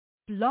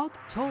Blog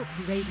Talk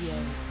Radio.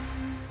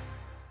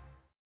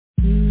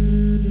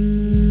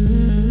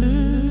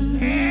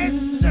 Yes,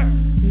 sir.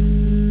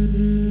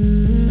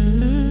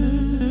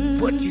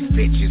 What you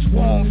bitches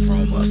want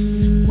from us?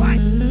 What?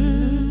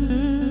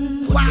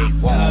 What they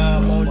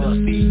want from us?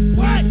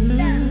 What?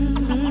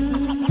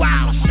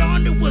 Wow,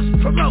 Shonda was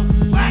promote.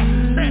 What?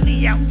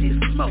 Sunny out this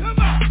smoke.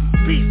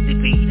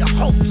 Beastie be the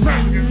host.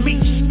 Murder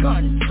me,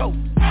 gun tote.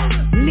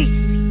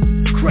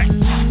 Niecy, Crack.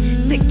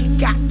 Nikki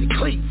got the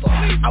cleaver.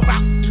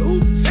 About two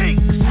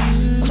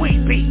things.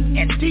 Queen Bee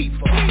and Diva.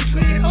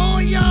 Spit it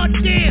on y'all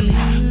daily,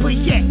 but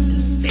yet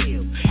and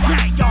still.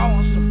 Now y'all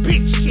on some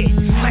big shit,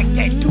 like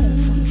that dude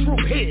from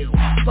Drew Hill.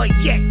 But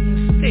yet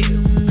and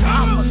still,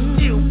 I'ma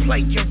still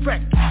play your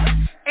record.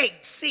 8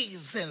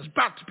 seasons,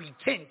 about to be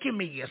 10, give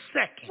me a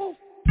second.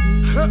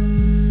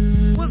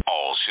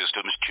 All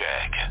systems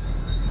check.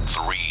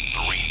 3,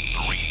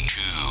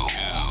 2,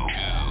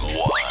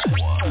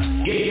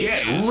 1.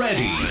 Get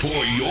ready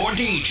for your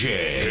DJ.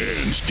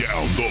 Hands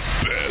down the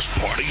best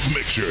party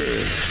mixer.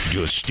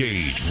 Your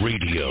stage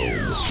radio.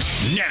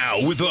 Now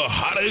with the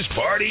hottest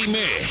party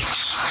mix.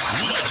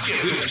 Let's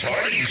get this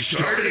party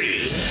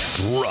started.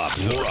 Drop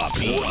the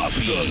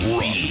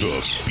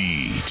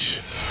beat.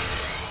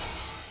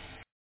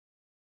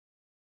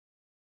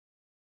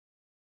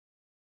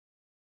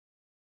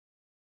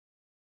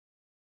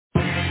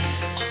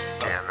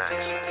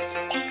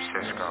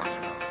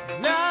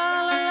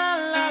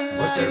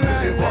 What they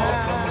really want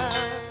from us.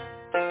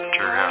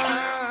 True,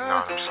 know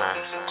what I'm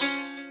saying?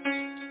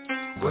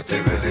 What they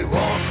really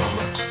want from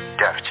us.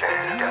 Def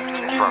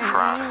Jam, Rough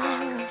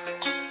Riders.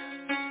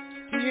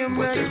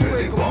 What they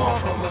really want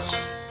from us.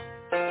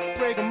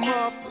 Break them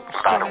up.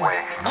 By the way,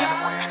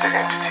 it's the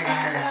entity.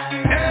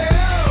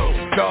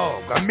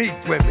 Dog, I meet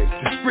women,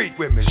 discreet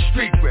women,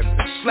 street women,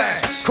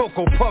 slash,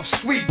 Cocoa Puff,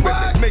 sweet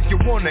women, make you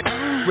wanna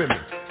women,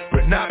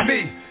 but not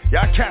me.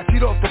 Y'all cats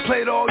eat off the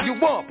plate all you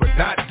want, but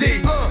not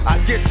these.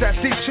 I get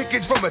sassy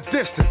chickens from a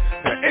distance.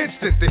 The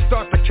instant they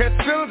start to catch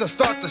feelings, I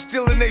start to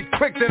steal and they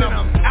quick, then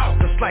I'm out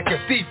just like a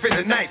thief in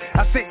the night.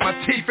 I sink my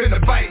teeth in the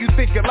bite. You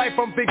thinking life,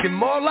 I'm thinking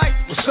more like,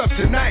 what's up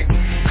tonight?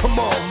 Come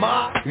on,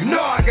 ma, you know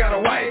I got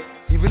a wife.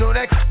 Even though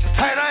that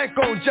tight, I ain't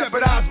gonna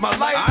jeopardize my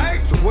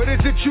life. So what is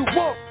it you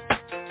want?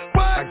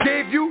 I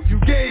gave you, you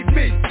gave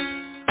me.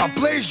 I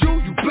blaze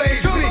you, you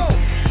blaze me.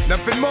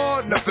 Nothing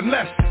more, nothing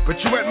less. But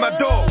you at my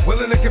door,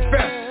 willing to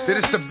confess that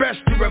it's the best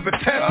you ever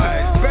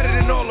tested. Better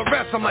than all the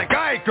rest. I'm like,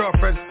 alright,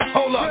 girlfriend,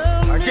 hold up.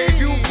 I gave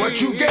you what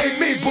you gave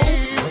me, boo.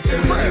 What they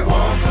really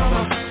want from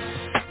us.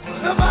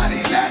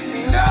 Somebody let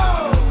me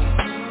know.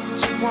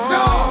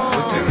 No,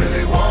 what they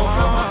really want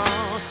from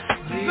us.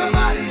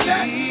 Somebody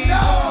let me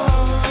know.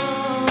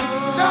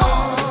 No,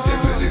 what they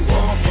really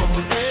want from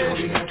us.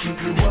 Shorty, I keep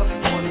you up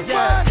on the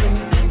fire.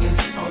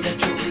 I'll let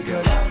you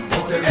figure out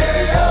what they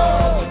really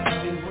want.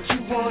 Tell me what you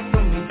want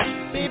from me.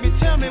 Baby,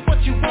 tell me what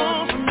you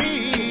want from me.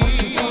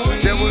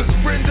 There was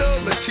Brenda,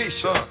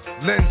 Letitia,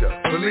 Linda,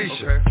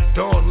 Felicia,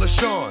 Dawn,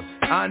 LaShawn,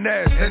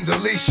 Inez, and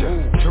Delisha,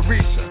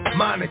 Teresa,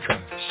 Monica,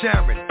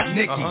 Sharon,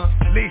 Nikki,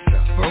 Lisa,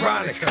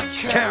 Veronica,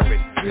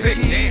 Karen,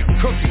 Vicky,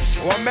 Cookies.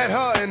 Oh, I met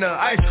her in the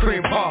ice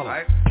cream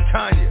parlor.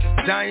 Tanya,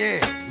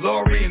 Diane,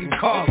 Lori, and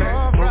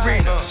Carla,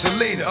 Marina,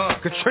 Selena,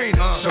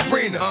 Katrina,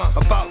 Sabrina,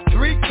 about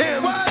 3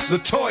 Kim,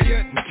 Latoya,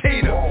 and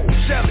Tina,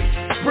 Shelly,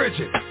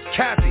 Bridget,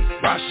 Kathy,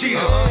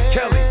 Rashida,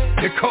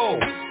 Kelly, Nicole,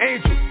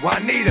 Angel,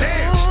 Juanita,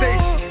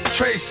 Stacy,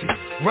 Tracy,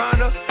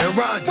 Rhonda and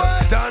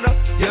Rhonda, Donna,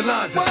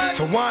 Yolanda,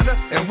 Tawana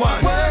and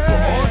Wanda.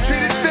 We're all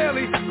treated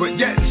fairly, but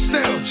yet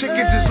still,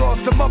 chickens is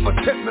on some other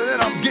tip, and then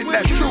I'm getting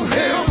that true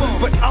hill.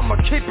 But I'ma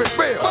keep it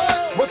real.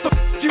 What the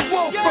f*** you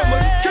want from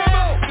us? Come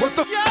on. What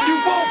the f*** you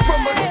want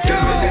from us? What they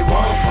really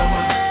want from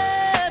us?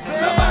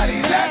 Somebody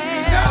let me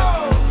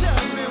know.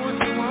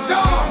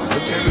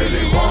 What they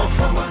really want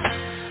from us?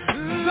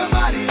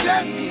 Somebody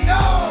let me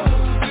know.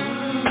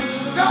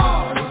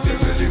 What they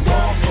really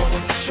want from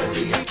us?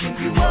 Shorty, I keep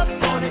you up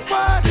on it.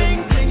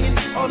 Ding, dinging,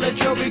 oh, let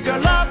your big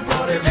girl up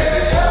on it.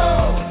 Baby,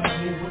 tell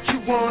me what you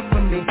want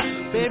from me.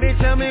 Baby,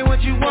 tell me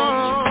what you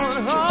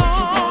want.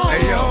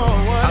 Hey, yo,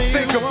 I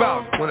think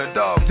about when a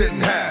dog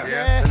didn't have,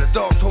 and the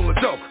dog told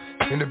a joke,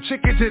 and the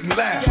chicken didn't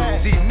laugh.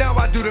 See, now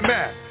I do the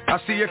math. I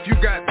see if you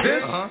got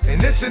this,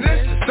 and this, and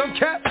some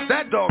cats,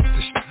 that dog's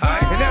the shit.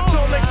 And that's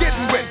all they're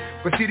getting with.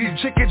 But see, these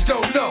chickens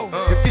don't know.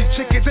 If these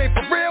chickens ain't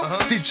for real,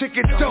 these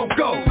chickens don't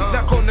go.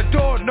 Knock on the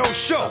door, no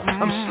show.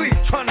 I'm asleep,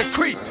 trying to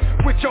creep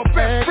with your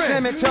best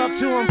friend. Let me talk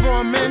to him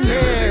for a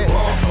minute.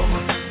 Oh,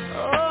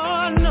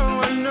 I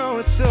know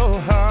it's so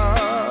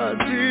hard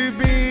to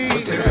be.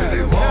 What they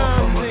really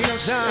want from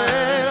us.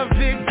 A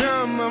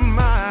victim of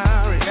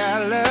my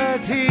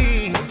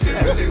reality. What they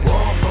really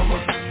want from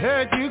us.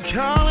 Heard you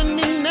calling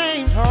me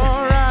names,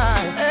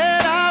 alright,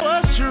 and I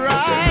was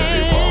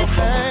right.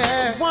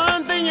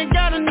 One thing you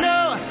gotta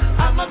know,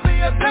 I'ma be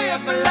a player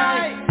for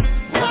life.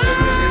 What they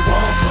really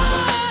want from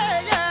us.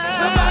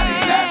 Somebody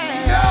let me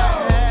know.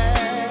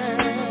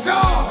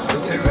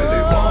 What they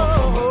really want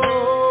from us.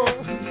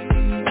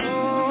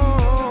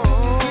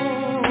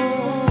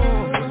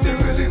 What they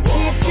really want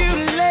from us. Keep you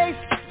late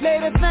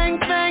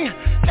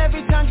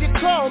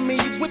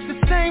with the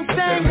same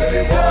thing.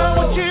 Girl,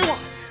 what you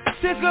want?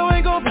 Cisco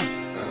ain't gon' be.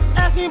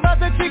 Ask me about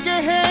the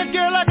chicken head,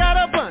 girl, I got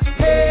a bunch.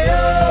 Hey,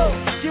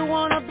 oh, you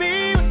wanna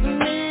be with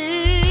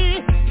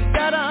me? You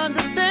gotta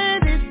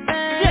understand these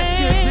things.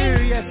 Yes, you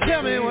do, yes.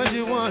 Tell me what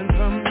you want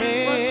from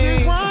me. What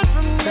you want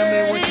from me. Tell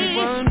me what you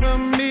want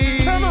from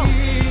me. Come on.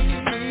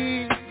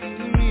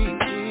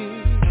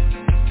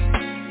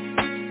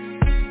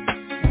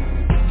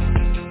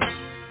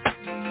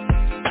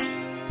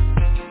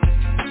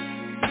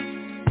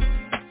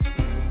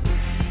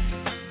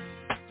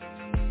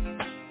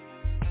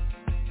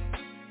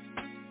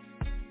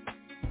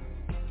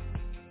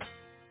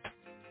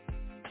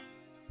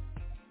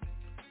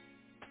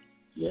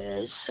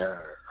 Yes,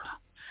 sir.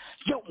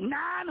 Yo,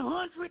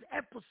 900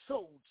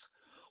 episodes.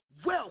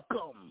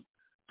 Welcome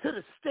to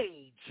the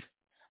stage.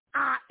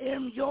 I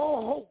am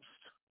your host.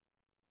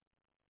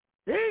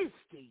 This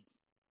Steve.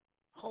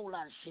 Whole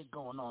lot of shit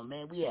going on,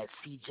 man. We had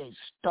CJ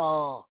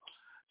Star.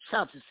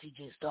 Shout out to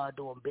CJ Star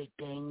doing big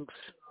things.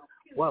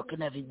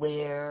 Working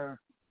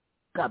everywhere.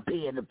 Got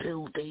B in the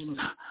building.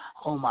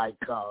 Oh, my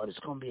God. It's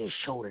going to be a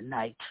show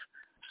tonight.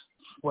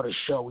 What a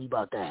show we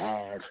about to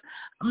have.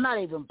 I'm not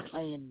even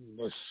playing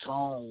the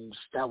songs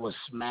that were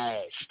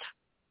smashed.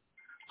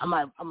 I'm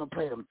going to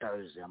play them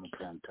Thursday.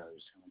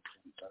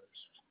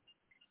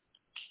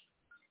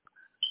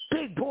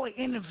 Big boy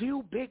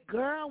interview, big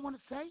girl, I want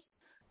to say.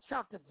 Shout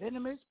out to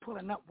Venomous,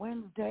 pulling up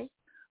Wednesday.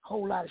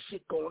 Whole lot of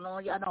shit going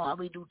on. Y'all know how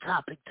we do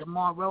topic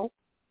tomorrow.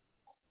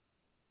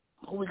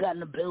 Who we got in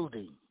the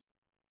building?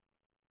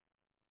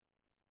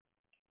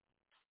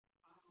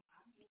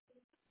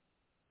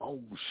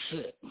 Oh,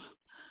 shit.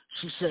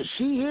 She said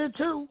she here,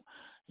 too.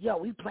 Yo,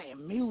 we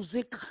playing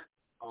music.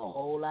 A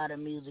whole lot of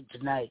music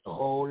tonight. A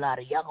whole lot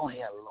of, y'all gonna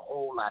hear a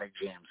whole lot of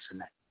jams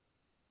tonight.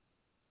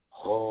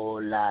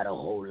 Whole lot.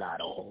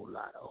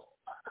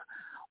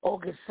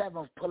 August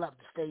 7th, Pull Up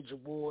the Stage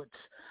Awards.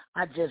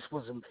 I just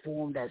was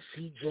informed that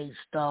CJ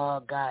Star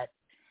got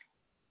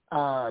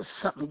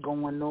something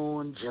going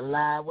on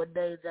July. What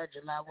day is that?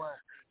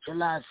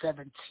 July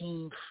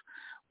 17th.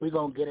 We're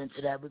going to get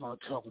into that. We're going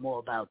to talk more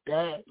about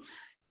that.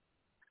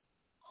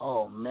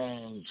 Oh,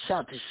 man.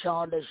 Shout to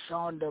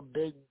Shonda,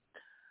 big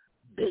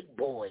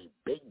boy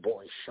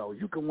show.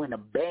 You can win a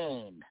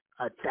band,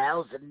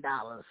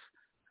 $1,000,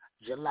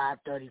 July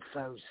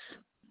 31st,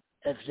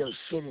 if your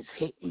shit is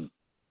hitting.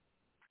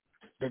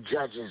 The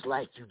judges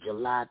like you,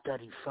 July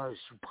 31st.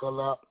 You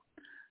pull up,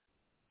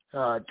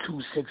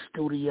 26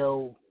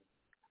 Studio,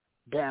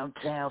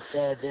 downtown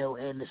Fayetteville,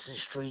 Anderson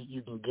Street.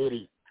 You can get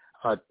it,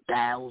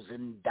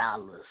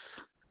 $1,000.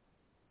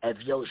 If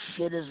your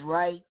shit is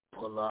right,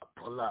 pull up.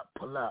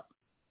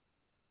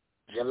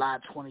 July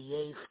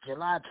 28th.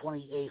 July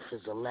 28th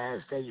is the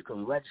last day you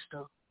can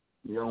register.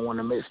 You don't want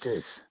to miss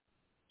this.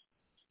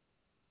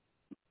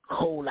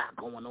 Whole lot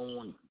going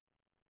on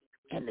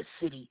in the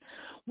city.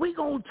 We're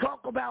going to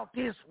talk about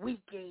this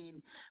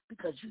weekend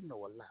because you know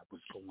a lot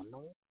was going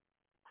on.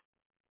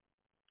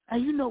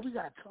 And you know we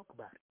got to talk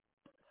about it.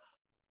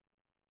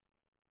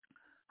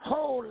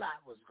 Whole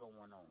lot was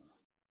going on.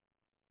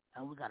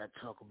 And we got to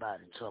talk about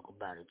it.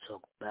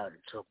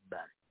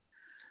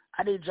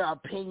 I need your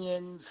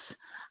opinions.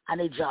 I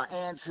need your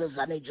answers.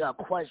 I need your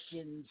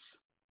questions.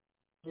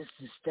 This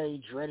is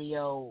Stage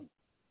Radio.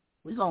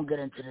 We're going to get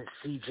into the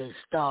CJ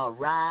Star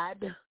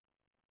ride.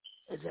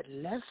 Is it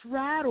Let's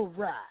Ride or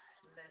Ride?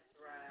 Let's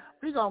Ride.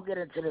 We're going to get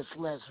into this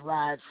Let's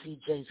Ride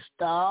CJ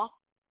Star.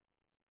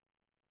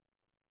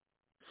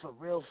 For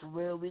real,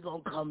 we're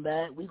going to come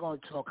back. We're going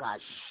to talk our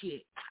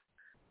shit.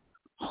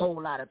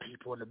 Whole lot of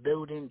people in the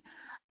building.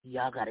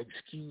 Y'all got to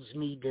excuse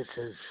me. This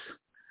is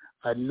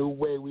a new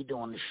way we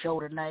doing the show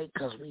tonight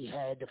because we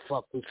had to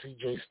fuck with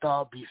CJ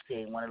Star. Beastie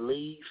ain't want to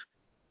leave.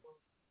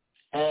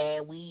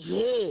 And we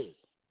here.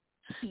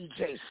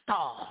 CJ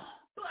Star.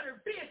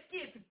 Butter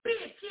biscuits,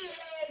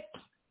 bitches.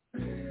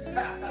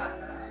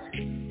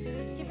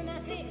 Giving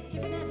that dick.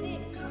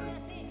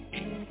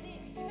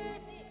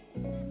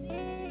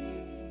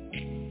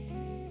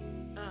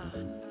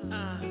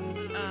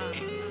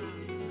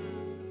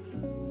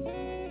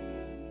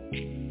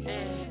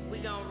 And we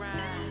gon'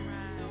 ride.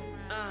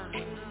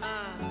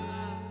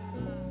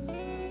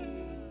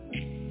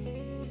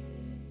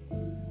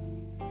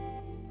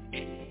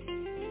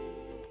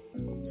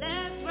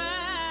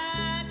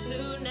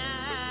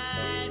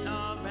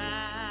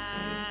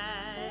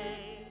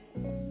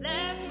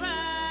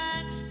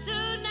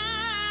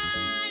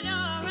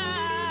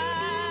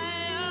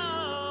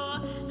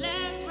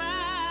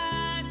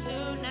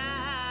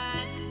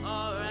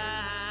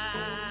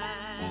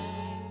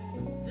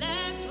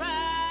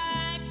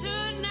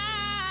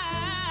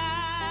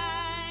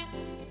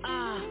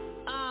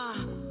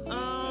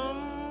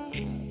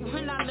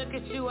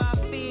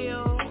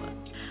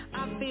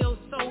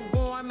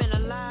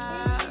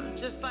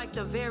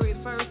 The very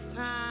first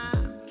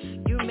time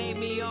you made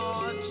me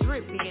all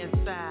trippy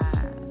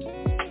inside.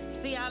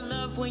 See, I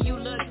love when you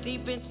look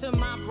deep into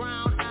my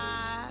brown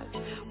eyes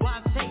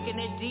while taking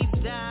a deep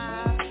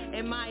dive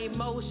in my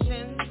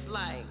emotions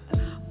like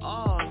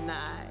all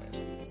night.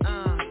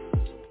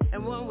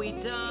 And when we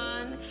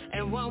done,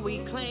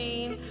 when we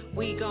clean,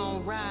 we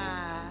gon'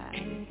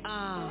 ride.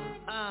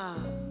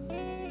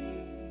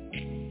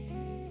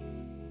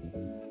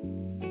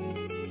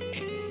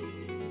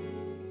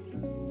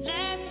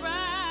 Let's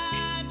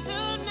ride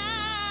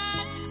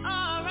tonight,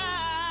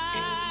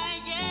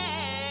 alright,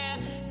 yeah.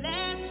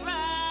 Let's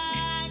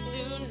ride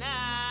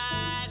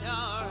tonight,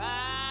 alright.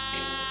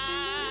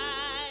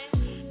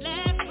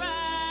 Let's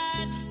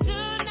ride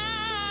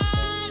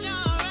tonight,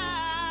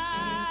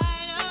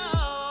 alright.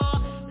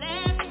 Oh,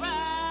 let's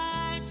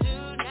ride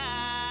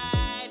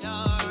tonight,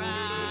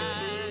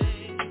 alright.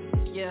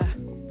 Yeah,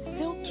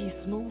 silky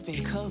smooth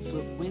and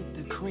covered with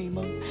the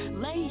creamer.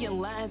 Laying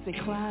lines and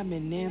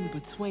climbing in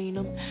between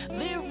them.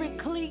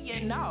 Lyrically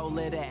and all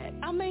of that.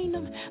 I mean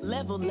them.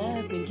 Level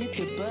up and get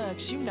your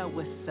bucks. You know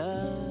what's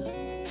up.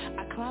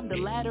 I climbed the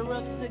ladder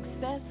of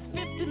success.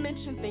 Fifth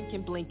dimension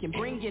thinking, blinking,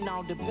 bringing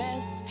all the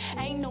best.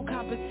 Ain't no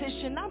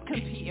competition. I'm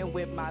competing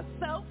with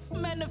myself.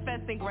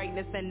 Manifesting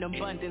greatness and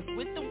abundance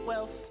with the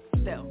wealth.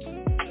 Self.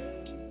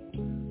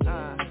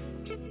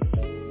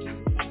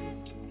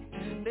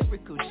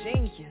 Lyrical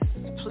genius.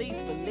 Please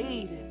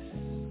believe it.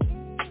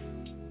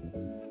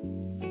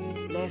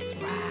 Let's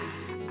ride.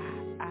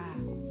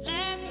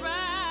 Let's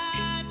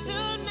ride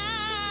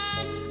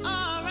tonight,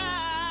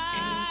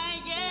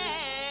 alright,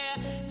 yeah.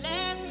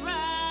 Let's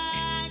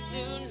ride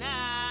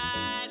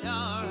tonight,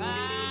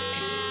 alright.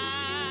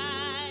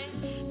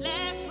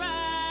 Let's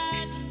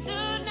ride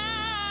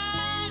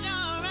tonight,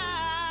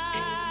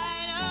 alright.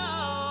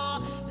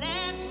 Oh,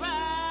 let's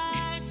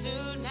ride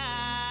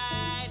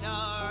tonight,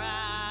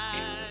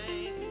 alright.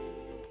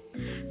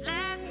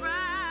 Let's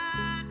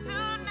ride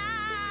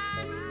tonight,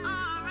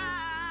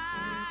 alright,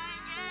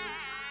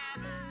 yeah.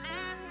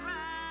 Let's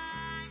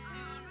ride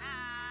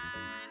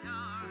tonight,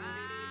 alright.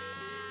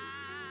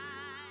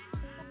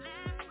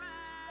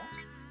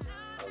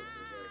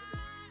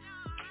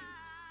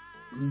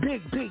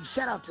 Big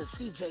shout out to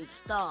CJ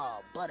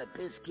Star. Butter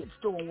Biscuits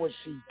doing what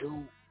she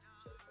do.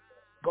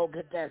 Go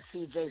get that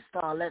CJ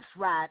Star. Let's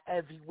ride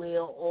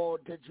everywhere, all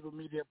digital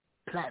media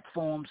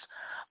platforms.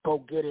 Go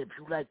get it. If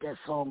you like that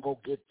song, go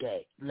get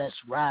that. Let's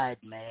ride,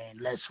 man.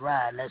 Let's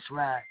ride.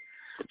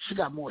 She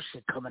got more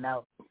shit coming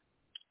out.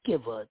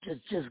 Give her,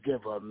 just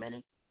give her a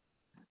minute.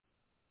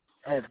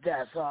 If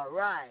that's all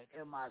right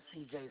in my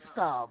CJ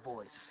Star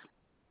voice.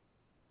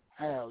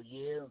 Hell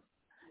yeah.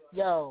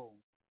 Yo,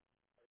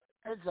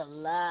 there's a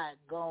lot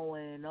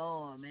going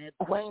on, man.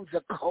 Queens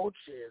of Culture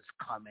is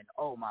coming.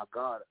 Oh, my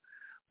God.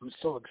 I'm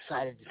so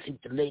excited to see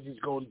what the ladies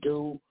going to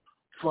do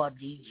for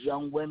these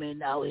young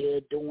women out here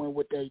doing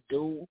what they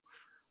do.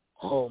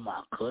 Oh,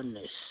 my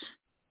goodness.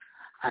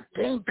 I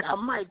think I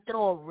might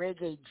throw a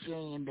reggae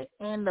jam the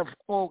end of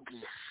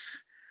August.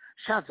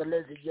 Shout out to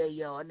Lizzie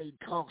Yayo. I need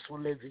talks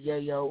with Lizzie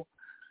Yayo.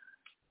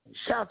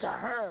 Shout out to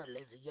her,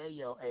 Lizzie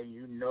Yayo. And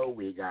you know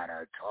we got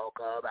to talk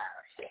about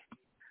it.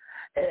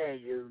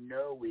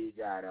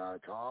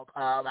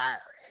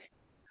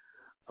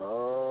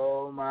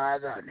 Oh, my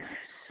goodness.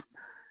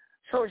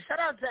 So shout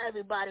out to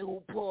everybody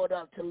who pulled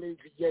up to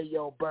Lizzie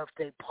Yayo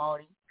birthday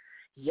party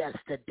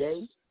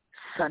yesterday,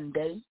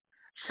 Sunday.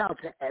 Shout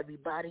out to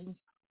everybody.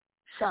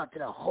 Shout out to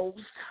the host.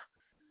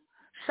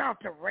 Shout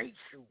out to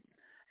Rachel.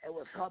 It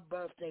was her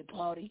birthday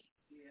party.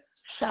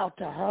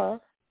 Shout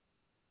out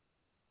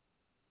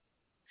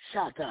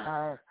to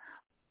her.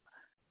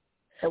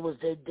 It was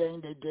their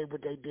thing. They did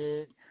what they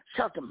did.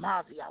 Shout out to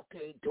Mozzie out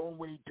there doing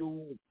what he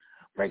do.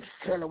 Ray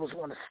Taylor was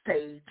on the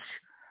stage.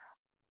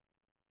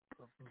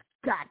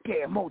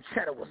 Goddamn, Mo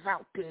Cheddar was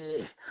out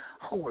there.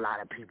 Whole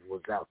lot of people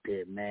was out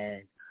there,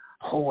 man.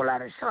 Shout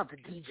out to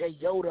DJ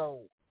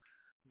Yodo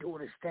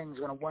doing his things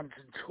on the ones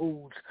and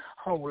twos.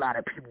 Whole lot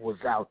of people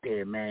was out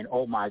there, man.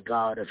 Oh my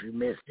God, if you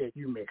missed it,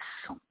 you missed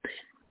something.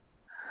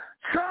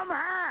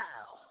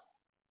 Somehow,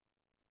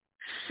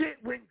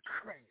 shit went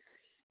crazy.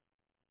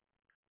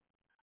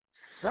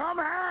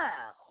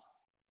 Somehow,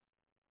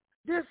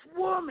 this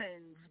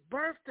woman's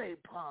birthday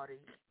party,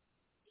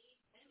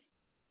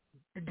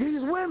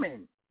 these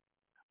women,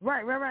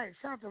 right,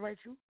 shout out to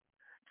Rachel.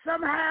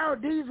 Somehow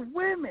these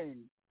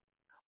women'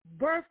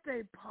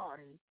 birthday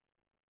party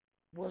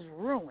was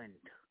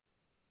ruined.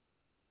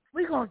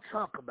 We're going to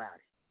talk about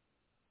it.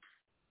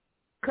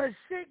 Because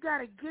shit got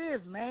to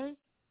give, man.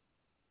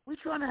 We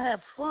trying to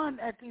have fun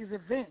at these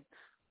events.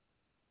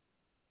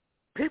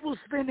 People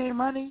spend their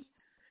money.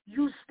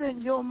 You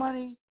spend your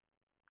money.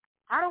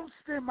 I don't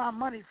spend my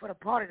money for the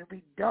party to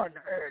be done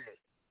early.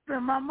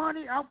 Spend my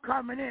money, I'm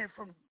coming in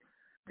from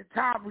the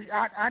time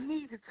I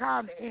need the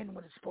time to end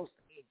when it's supposed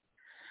to end.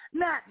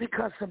 Not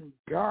because some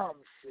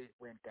dumb shit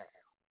went down.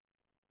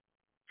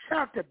 Shout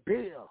out to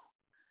Bill.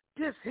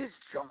 This his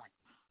joint.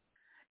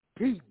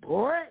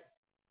 D-boy.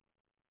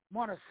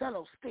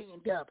 Monticello,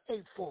 stand up.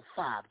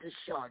 845. This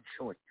Sean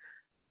Joint.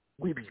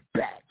 We be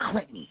back.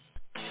 Clinton.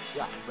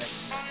 Y'all ready?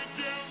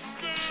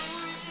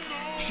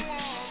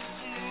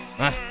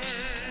 Huh?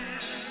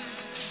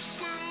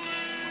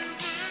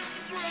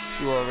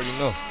 You already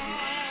know.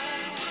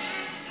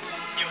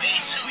 You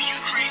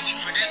crazy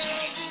for this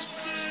one.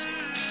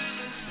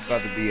 It's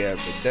about to be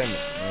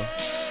epidemic, man.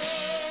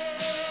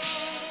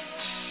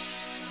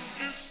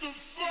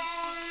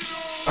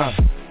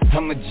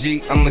 I'm a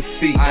G, I'm a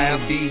C,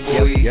 I'm a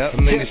D-boy.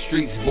 I'm in the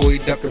streets, boy,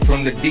 ducking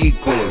from the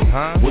decoy.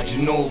 What you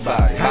know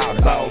about it? How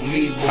about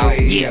me,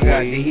 boy? I got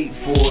the heat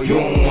for it, you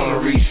don't wanna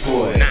reach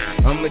for it.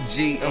 I'm a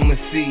G, I'm a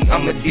C,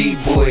 I'm a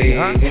D-boy.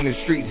 In the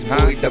streets,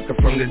 boy, ducking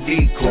from the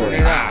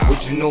decoy.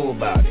 What you know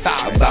about it?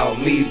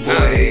 About me,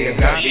 boy? I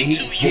got the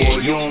heat for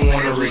it, you don't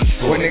wanna reach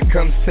for it. When it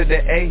comes to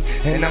the A,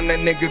 and I'm the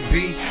nigga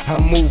B, I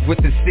move with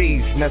the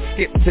C's. Now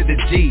skip to the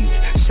G's.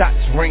 Shots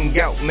ring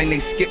out, man,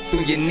 they skip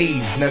through your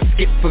knees. Now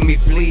skip for me,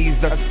 please.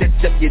 I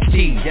stitch up your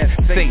G's,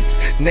 face.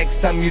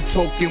 Next time you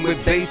talking with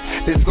bass,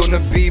 there's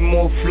gonna be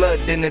more flood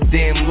than a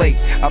damn lake.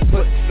 I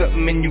put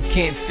something in you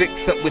can't fix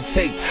up with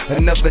tape.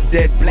 Another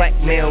dead black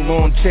male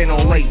on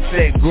channel 8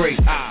 said great.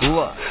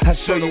 Look, I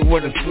show you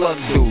what a slug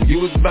do. You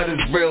was about as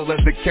real as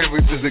the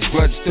characters a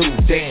grudge too.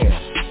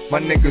 Damn. My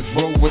niggas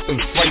roll with them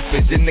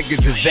swipers, your niggas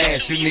is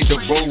ass, you need to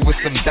roll with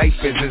some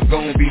diapers. There's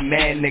gonna be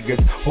mad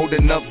niggas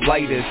holding up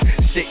lighters.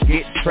 Shit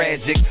get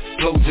tragic,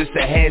 flow just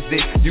a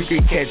hazard. You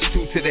can catch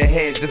 2 to the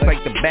head just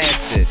like the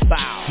bastard.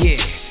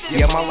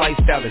 Yeah, my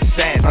lifestyle is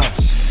savage.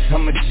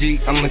 I'm a G,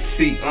 I'm a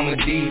C, I'm a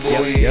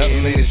D-boy.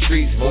 I'm in the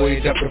streets,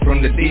 boy, ducking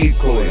from the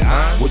decoy.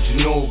 What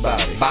you know about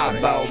it?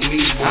 About me,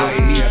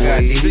 boy. I got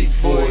the heat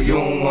for it, you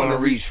don't wanna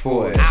reach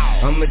for it.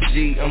 I'm a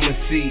G, I'm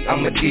a C,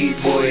 I'm a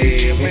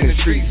D-boy. I'm in the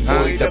streets,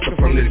 boy, ducking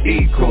from the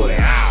decoy.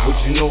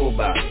 What you know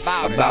about it?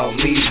 About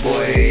me,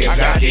 boy. I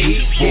got the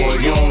heat for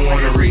it, you don't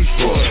wanna reach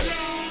for it.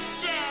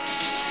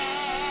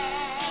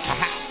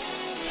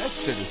 That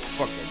shit is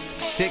fucking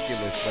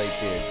ridiculous right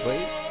there, boy.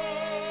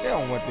 They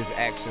don't want this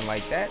action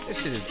like that. This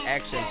shit is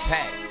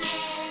action-packed.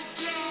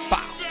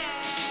 Bow.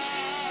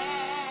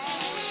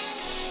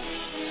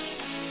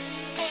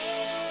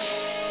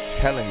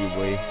 Telling you,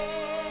 boy.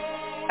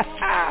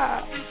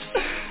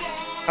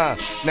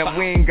 Now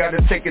we ain't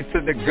gotta take it to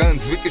the guns,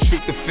 we can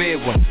shoot the fair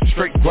one.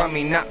 Straight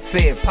grimy, not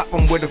fair, pop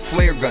him with a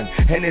flare gun.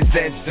 And his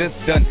ass just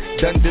done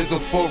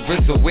dizzle for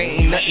Rizzle. We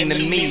ain't nothing to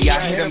me,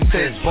 I hit him to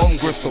his bone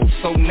gristle.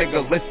 So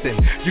nigga listen,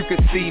 you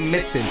can see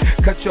missing.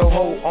 Cut your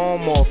whole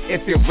arm off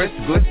if your wrist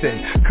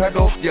glisten. Cut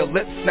off your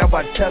lips, now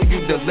I tell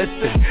you to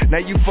listen. Now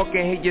you fucking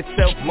hear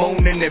yourself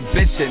moaning and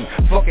bitching.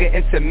 Fucking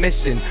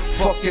intermission,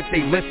 fuck if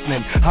they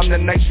listening. I'm the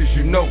nicest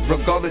you know,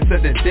 regardless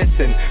of the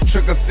distance.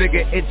 Trigger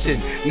figure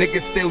itching,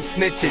 niggas still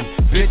snitching.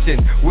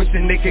 Bitchin',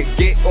 wishing they could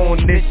get on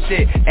this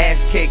shit. Ass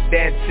cake,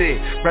 that's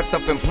it. Wrapped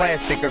up in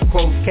plastic, a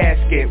closed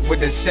casket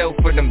with a shell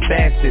for them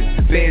bastards.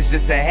 Bears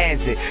just a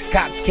hazard,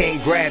 cops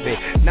can't grab it.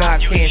 Nah, I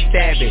can't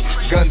stab it,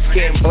 guns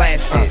can't blast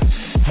it.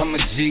 I'm a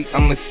G,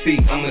 I'm a C,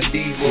 I'm a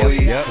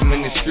D-boy. I'm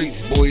in the streets,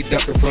 boy,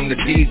 ducking from the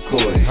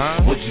decoy.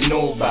 What you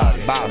know about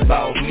it?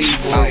 About me,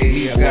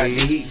 boy. I got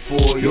the heat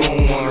for it, you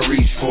don't wanna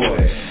reach for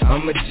it.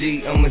 I'm a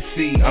G, I'm a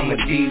C, I'm a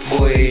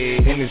D-boy.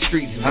 In the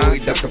streets, boy,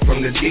 ducking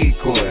from the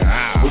decoy.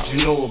 What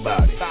you know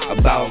about it?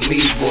 About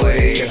me,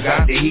 boy. I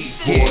got the heat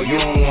for it, you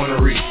don't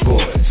wanna reach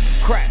for it.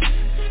 Crack.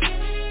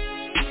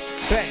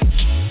 Bang.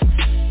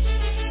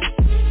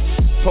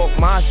 Talk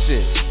my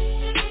shit.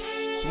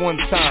 One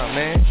time,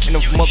 man, in a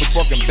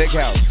motherfucking big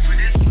house.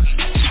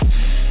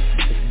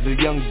 This is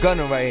a young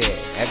gunner right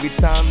here. Every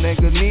time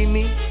nigga need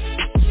me,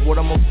 it's what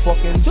I'ma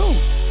fucking do.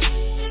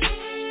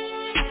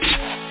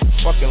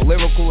 Fucking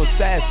lyrical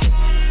assassin.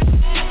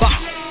 Fuck.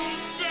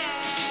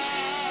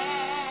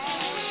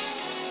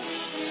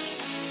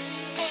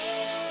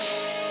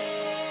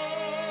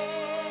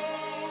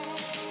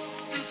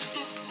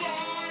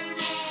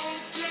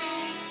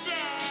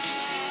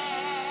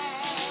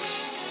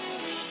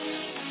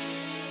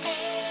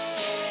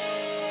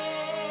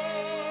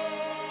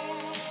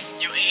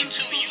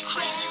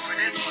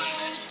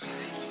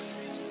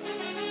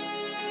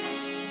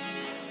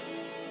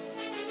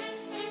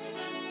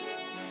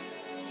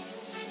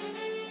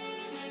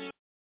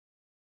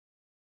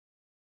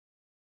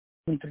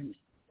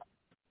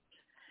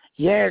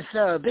 Yes,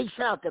 sir. Big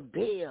shout out to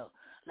Bill.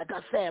 Like I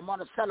said,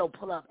 Monticello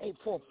pull up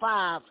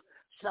 845.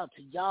 Shout out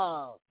to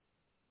y'all.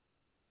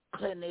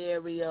 Clinton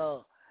area.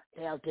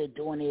 They out there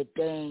doing their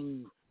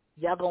thing.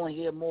 Y'all gonna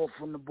hear more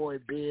from the boy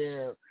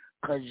Bill.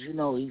 Cause you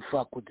know he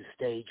fuck with the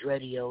stage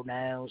radio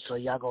now. So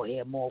y'all gonna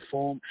hear more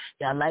from him.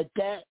 Y'all like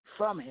that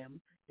from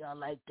him. Y'all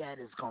like that,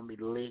 it's gonna be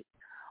lit.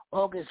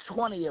 August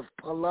 20th,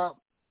 pull up.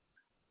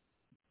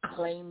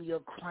 Claim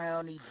Your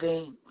Crown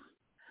event.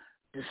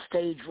 The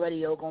stage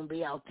radio gonna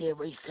be out there.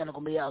 Race Center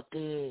gonna be out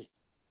there.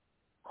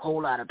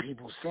 Whole lot of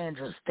people.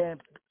 Sandra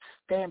Stamped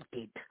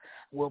It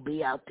will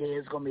be out there.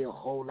 It's gonna be a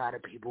whole lot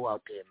of people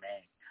out there,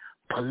 man.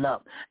 Pull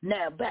up.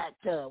 Now back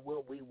to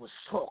what we was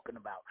talking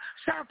about.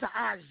 Shout out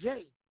to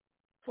Ajay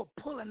for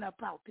pulling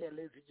up out there,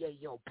 Lizzie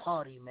Yo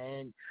party,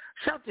 man.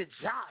 Shout out to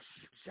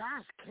Josh.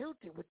 Josh killed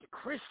it with the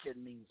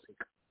Christian music.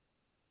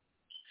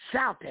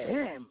 Shout out to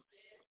him.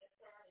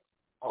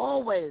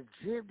 Always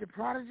Jib the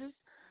Prodigy.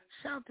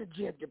 Shout out to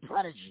Jib the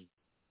Prodigy.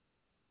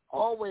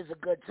 Always a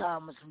good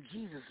time with some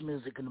Jesus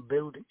music in the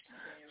building.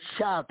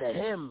 Shout out to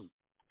him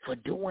for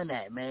doing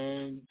that,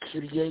 man.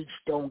 QDH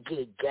don't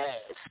get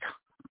gassed.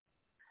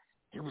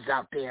 He was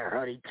out there,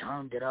 heard he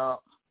turned it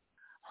up.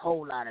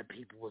 Whole lot of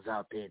people was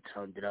out there,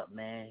 turned it up,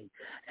 man.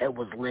 It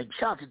was lit.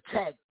 Shout out to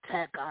Tech.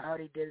 Tech, I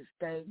heard he did his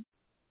thing.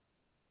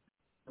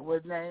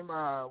 What's his name?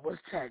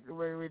 What's Tech?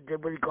 What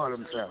do he call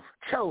himself?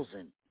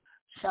 Chosen.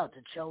 Shout out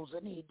to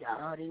Chosen. I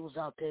heard he was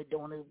out there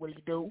doing what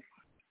he do.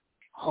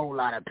 Whole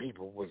lot of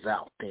people was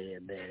out there,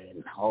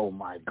 man. Oh,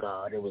 my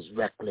God. It was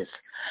reckless.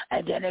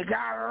 And then it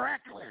got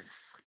reckless.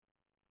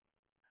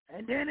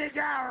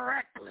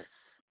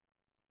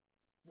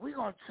 We're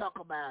going to talk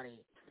about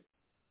it.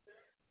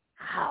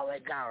 How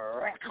it got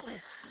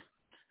reckless.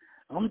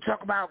 I'm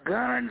talking about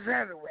guns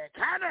everywhere.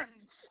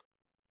 Cannons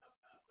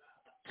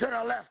to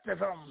the left of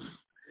them.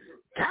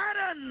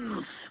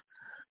 Cannons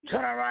to the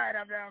right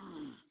of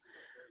them.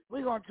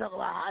 We're going to talk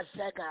about how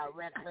shit got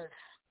reckless.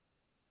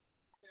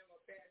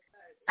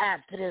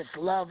 After this,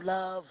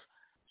 Love.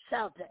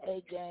 Shout to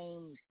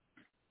A-Game.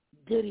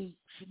 Diddy,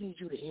 she needs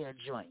you to hear a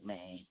joint,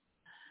 man.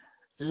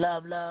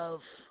 Love.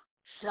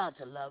 Shout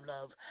to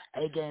Love.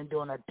 A-Game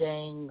doing a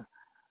thing.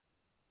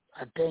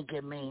 I think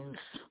it means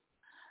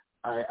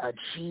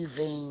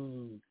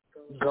achieving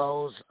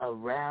goals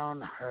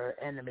around her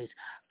enemies.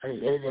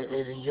 Is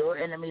it your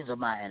enemies or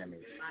my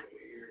enemies?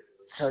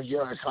 So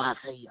I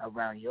say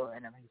around your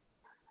enemies.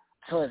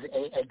 So is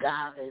it a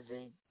guy? Is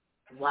it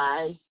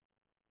why?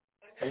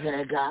 Is it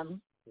a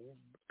gun?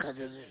 Because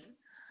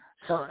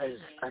so is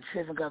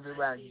achieving goals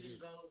around you.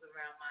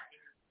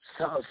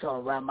 So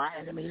around my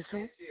enemies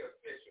too.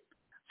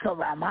 So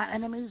around my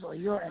enemies or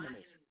your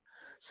enemies.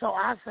 So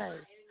I say.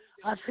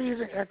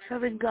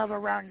 Achieving goals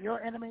around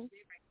your enemy.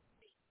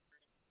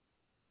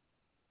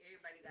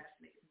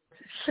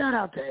 Shout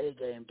out to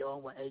A-Game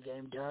doing what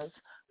A-Game does,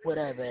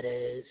 whatever it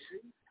is.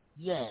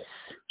 Yes.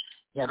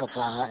 Y'all can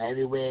find her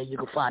everywhere. You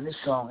can find this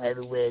song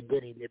everywhere.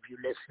 Diddy, if you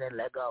listening,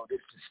 let go. This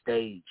is the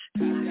stage.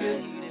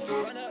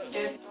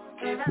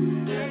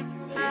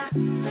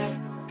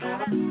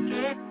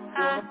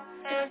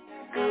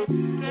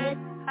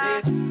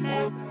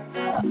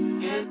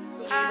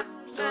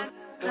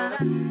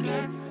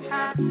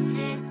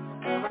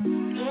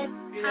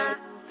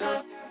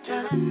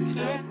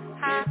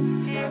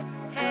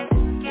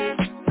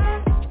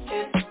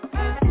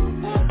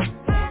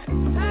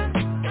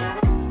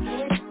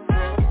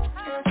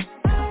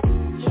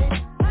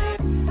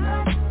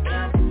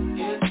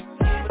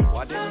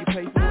 Why didn't you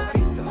pay for the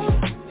feet though?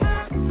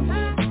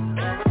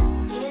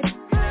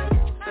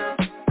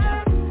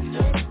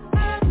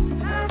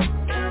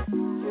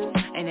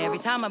 And every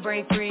time I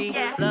break free,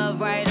 love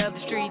right up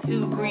the street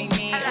to greet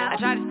me. I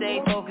try to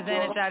stay focused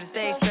and I try to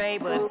stay straight,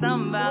 but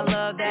something about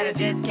love that I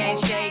just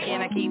can't shake.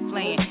 And I keep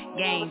playing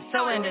games,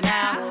 so in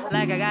denial,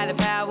 like I got the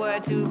power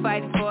to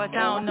fight the force. I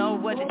don't know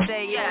what to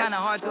say, it's kinda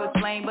hard to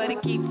explain, but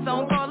it keeps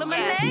on calling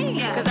my name.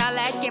 Cause I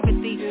lack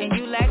empathy and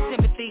you lack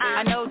sympathy.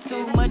 I know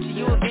too much,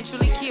 you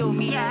eventually kill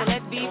me. So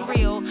let's be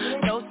real,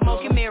 no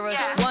smoke and mirrors.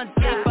 One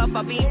slip up,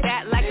 I'll be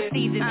back like a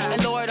season.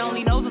 And Lord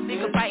only knows I'm sick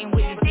of fighting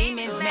with these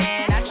demons,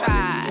 man. I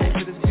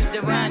tried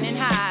to run and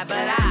hide,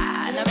 but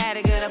no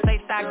matter good a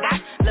place I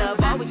got, love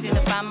always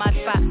gonna find my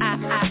spot.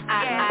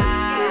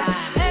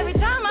 Every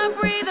time I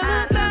breathe,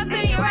 I look up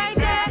and you're right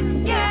there.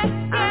 Yeah.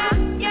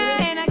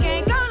 And I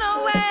can't go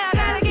nowhere, I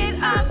gotta get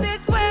off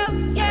this well.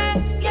 Yeah.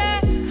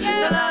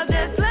 So love,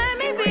 just let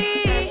me be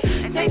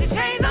and take the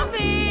chains off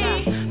me.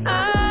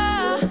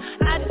 Oh,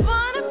 I just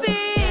wanna be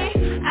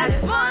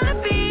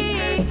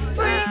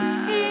free.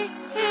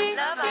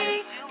 Love, I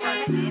need you more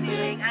than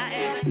anything I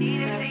ever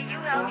needed. See you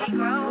help me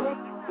grow.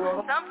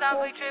 Sometimes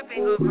we trip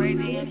and go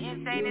crazy and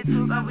insane and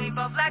too, but we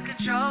both lack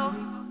control.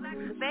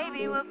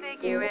 Baby, we'll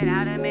figure it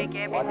out and make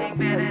everything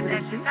better.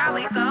 That's just how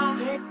we go.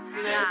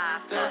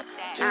 Fuck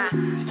that.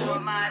 Who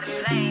am I to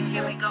blame?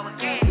 Here we go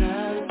again.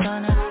 Love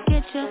gonna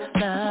get you.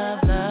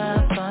 Love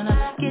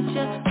gonna get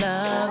you.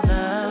 Love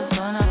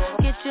gonna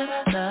get you.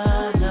 Love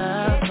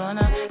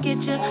gonna get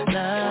you. Love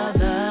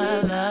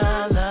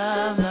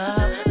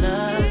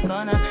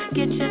gonna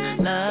get you.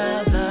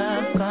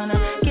 Love gonna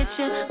get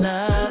you.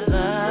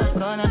 Love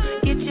gonna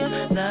get you.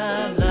 Love,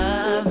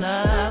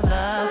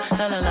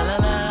 la la la la la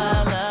la.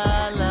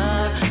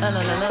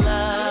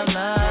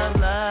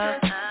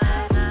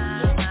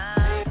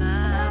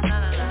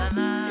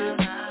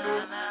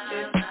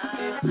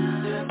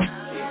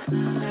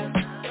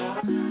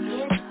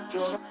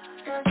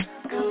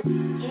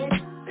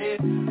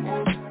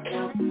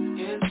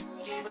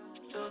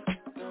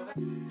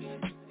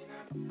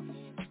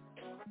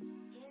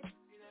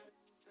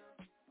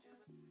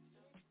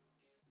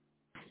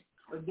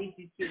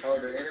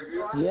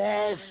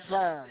 Yes,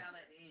 sir.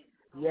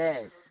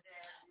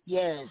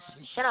 Yes.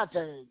 Shout out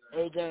to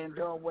A-Game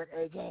doing what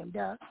A-Game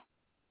does.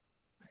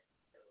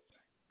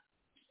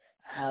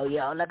 Hell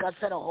yeah. Like I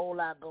said, a whole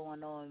lot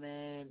going on,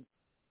 man.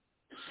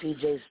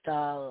 CJ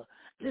Star.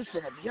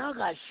 Listen, if y'all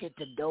got shit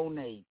to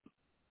donate,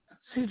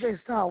 CJ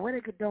Star, where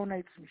they could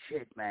donate some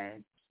shit,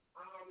 man?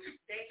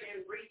 They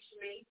can reach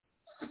me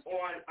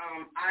on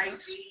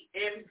IG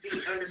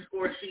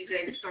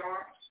MV_CJ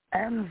Star.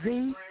 MV?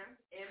 MV_CJ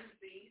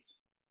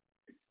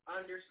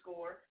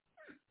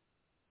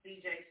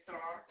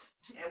Star.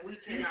 And we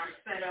can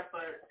set up a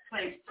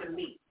place to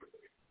meet.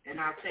 And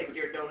I'll take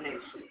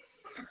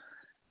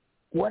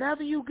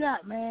Whatever you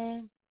got,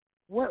 man.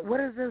 What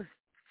is this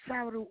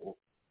charitable?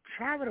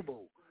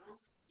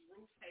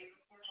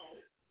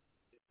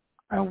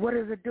 And what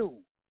does it do?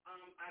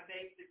 I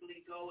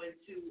basically go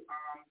into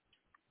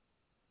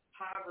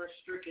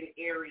poverty-stricken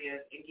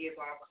areas and give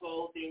out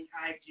clothing,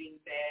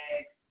 hygiene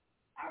bags.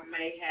 I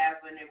may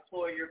have an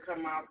employer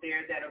come out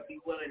there that'll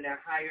be willing to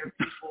hire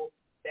people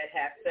that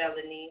have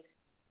felonies.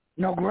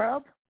 No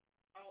grub?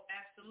 Oh,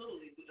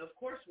 absolutely. Of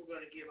course we're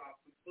going to give out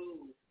some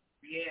food.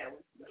 Yeah,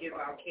 we give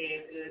out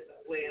canned goods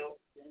as well.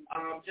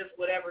 Just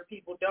whatever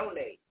people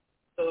donate.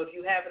 So if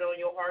you have it on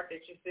your heart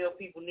that you feel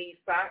people need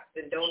socks,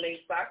 then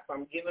donate socks.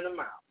 I'm giving them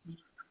out.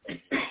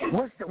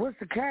 What's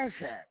the Cash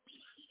App?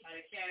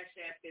 The Cash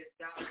App is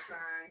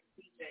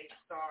 $CJ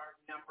Star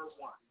 #1.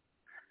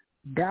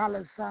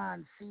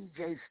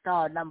 $CJ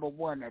Star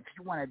 #1. If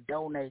you want to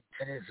donate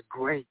to this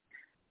great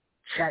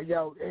chat,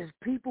 yo, there's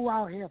people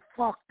out here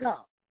fucked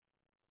up,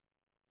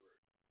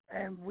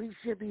 and we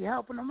should be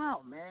helping them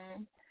out,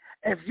 man.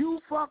 If you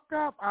fucked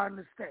up, I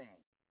understand.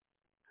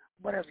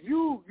 But if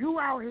you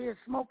out here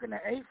smoking an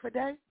 8 a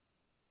day,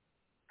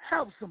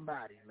 help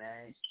somebody,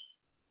 man.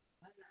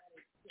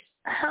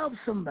 Help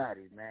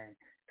somebody, man.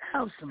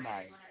 Help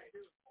somebody.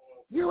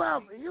 You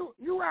out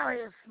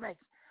here smoking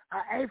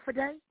an 8 a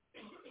day?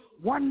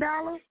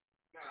 $1?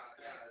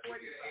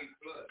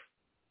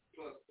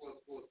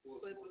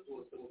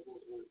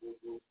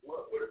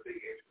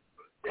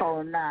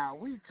 Oh, nah,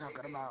 we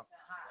talking about.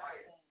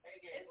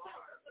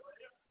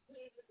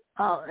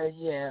 Oh,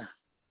 yeah.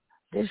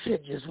 This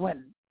shit just went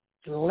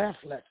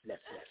left.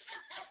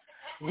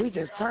 We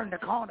just turned the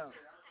corner.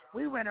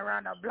 We went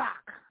around the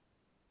block.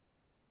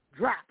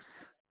 Drops.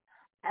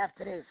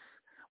 After this,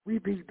 we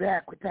be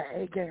back with that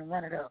A-game,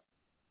 run it up.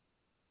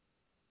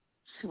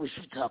 See what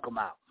she talking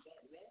about.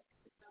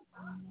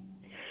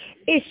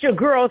 It's your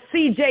girl,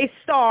 CJ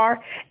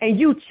Star, and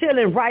you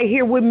chilling right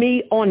here with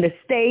me on the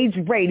Stage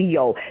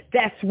Radio.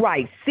 That's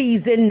right,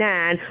 Season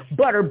 9,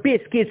 Butter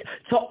Biscuits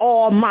to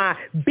all my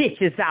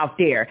bitches out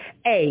there.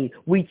 Hey,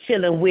 we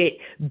chilling with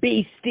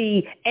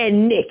Beastie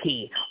and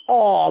Nikki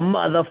all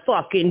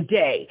motherfucking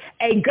day.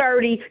 Hey,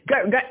 Gertie,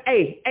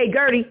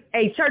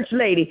 hey, church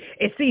lady,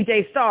 it's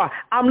CJ Star.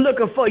 I'm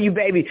looking for you,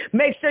 baby.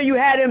 Make sure you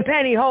had them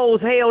pantyhose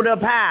held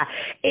up high.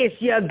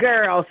 It's your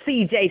girl,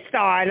 CJ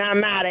Star, and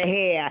I'm out of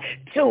here.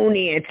 Tune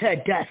in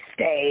to the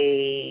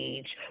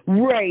Stage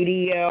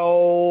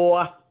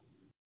Radio.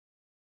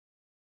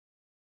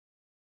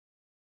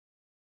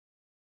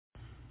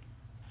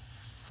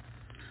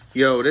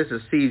 Yo, this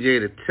is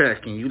CJ the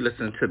Tech, and you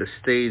listen to the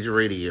Stage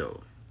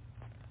Radio.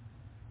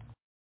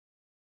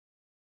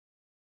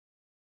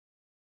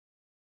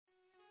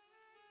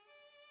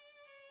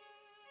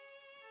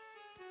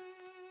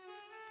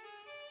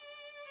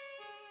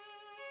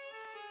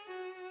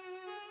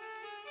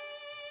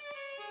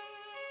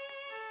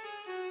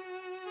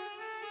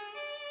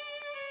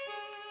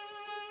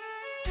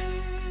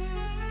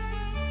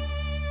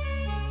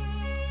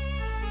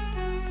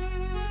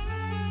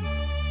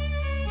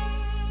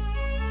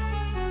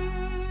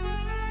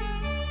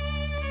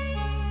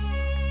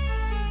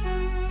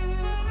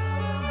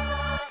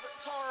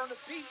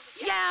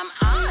 I'm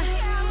on.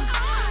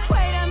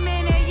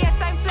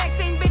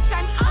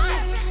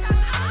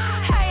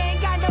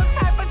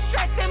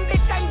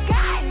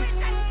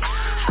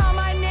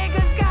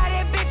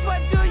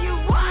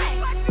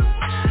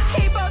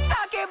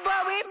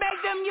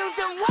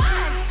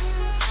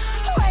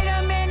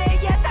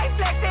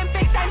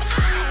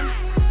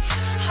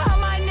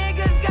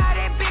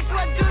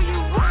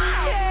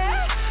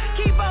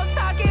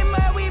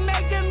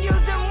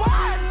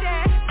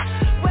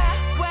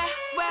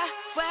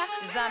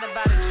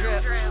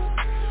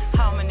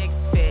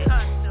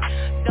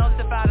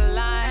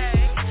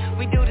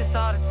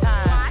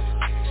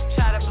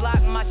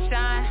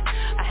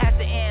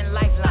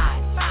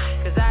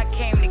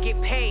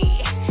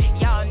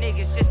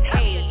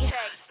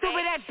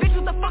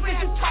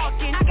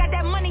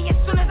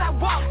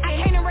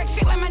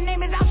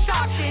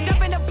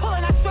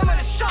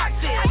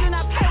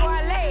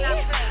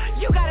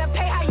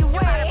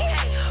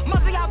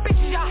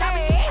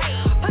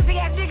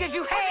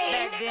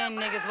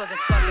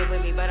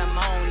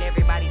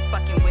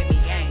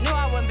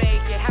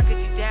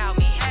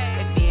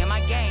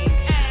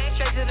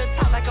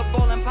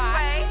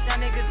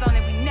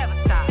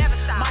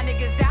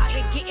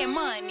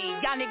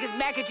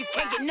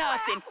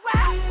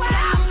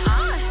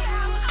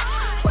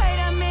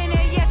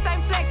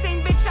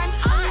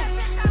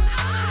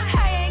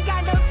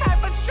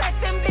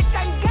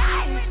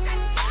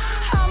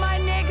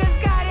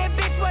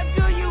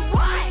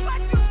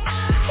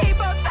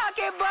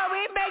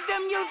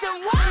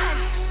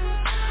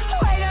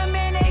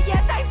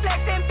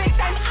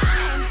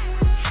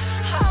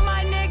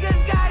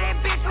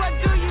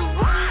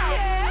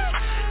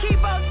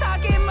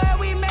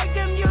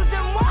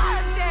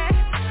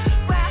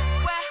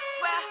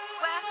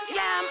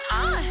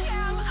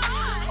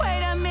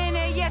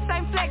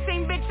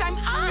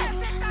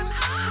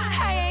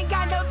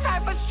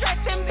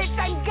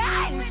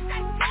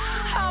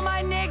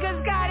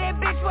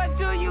 what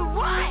do you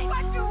want?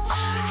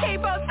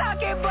 Keep on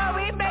talking, boy,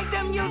 we make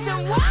them use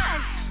them once.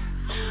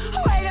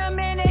 Wait a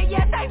minute,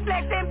 yes, I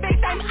flexing,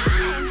 bitch, I'm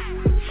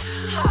on.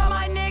 All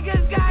my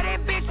niggas got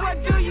it, bitch,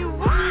 what do you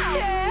want?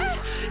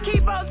 Yeah.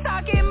 Keep on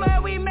talking,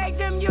 but we make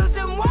them use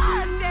them once.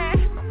 Yeah.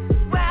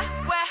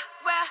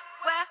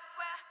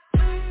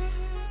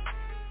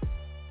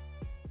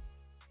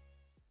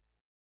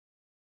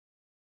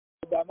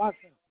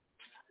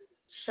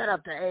 Shut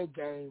up the A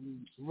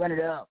game, run it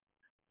up.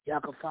 Y'all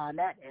can find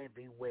that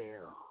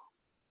everywhere.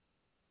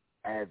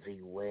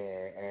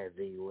 Everywhere.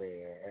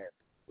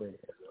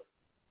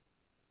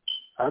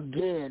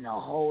 Again, a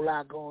whole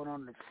lot going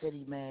on in the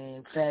city,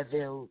 man.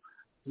 Fayetteville,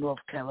 North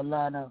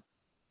Carolina.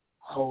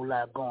 Whole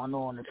lot going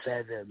on in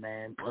Fayetteville,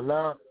 man. Pull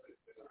up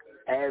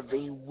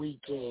every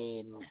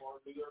weekend.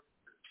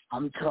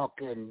 I'm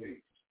talking.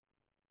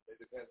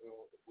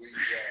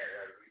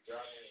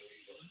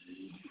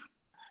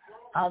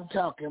 I'm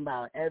talking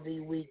about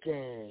every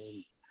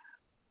weekend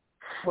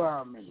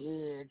from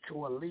here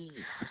to at least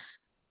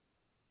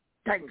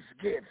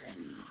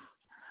Thanksgiving.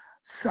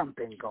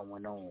 Something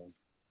going on.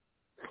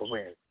 For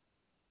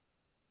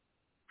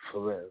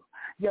real.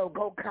 Yo,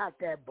 go cop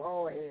that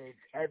ball heads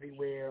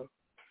everywhere.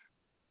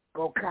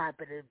 Go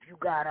cop it if you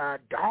got $1.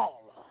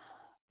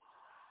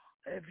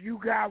 If you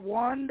got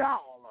 $1,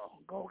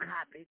 go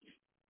cop it.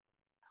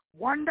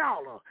 $1,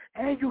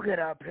 and you get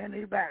a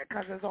penny back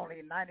because it's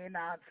only 99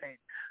 cents.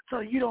 So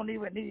you don't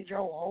even need your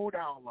whole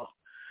dollar.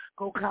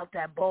 Go cop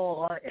that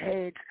ball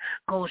heads.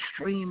 Go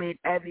stream it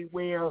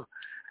everywhere.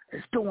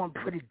 It's doing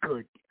pretty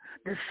good.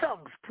 The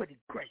song's pretty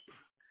great.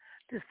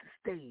 This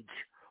the stage.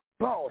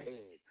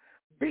 Ballhead,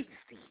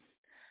 Beastie,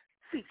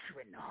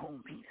 featuring the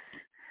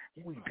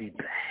homies. We be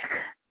back.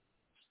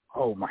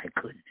 Oh my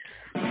goodness.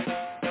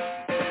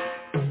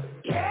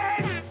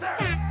 Yes, sir.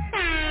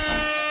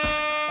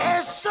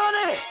 Hey,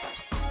 Sonny.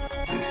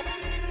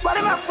 What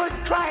am I first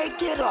trying to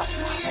get us?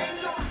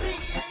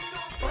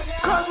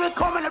 Cause we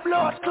coming to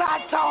blood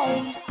clot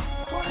town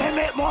and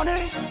make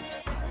money.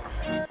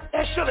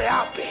 That should be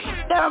happy.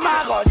 Them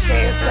I go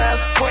chase us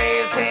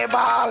crazy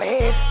ball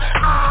hits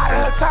out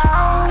of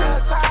town.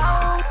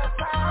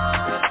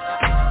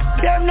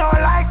 Them not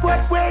like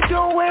what we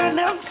do in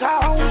them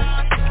town.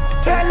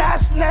 Tell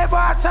us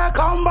never to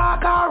come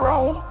back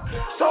around.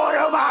 So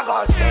them I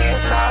go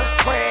chase us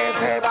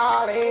crazy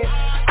ball hits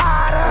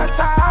out of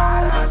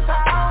town.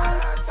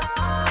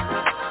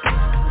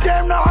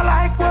 Them not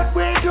like what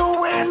we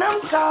do in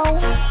them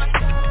town.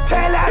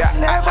 Tell us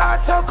never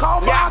to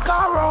come back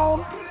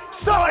around.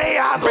 Sorry,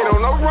 I've been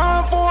on the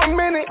run for a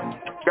minute.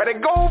 Gotta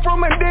go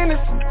from a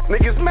dentist.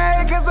 Niggas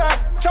mad cause I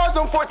charge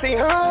them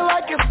 $1,400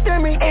 like a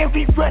stimmy. And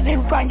we running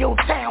around your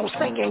town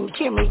singing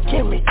gimme,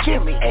 gimme,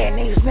 gimme. And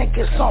these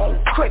niggas on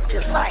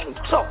crutches, I ain't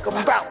talking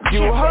about you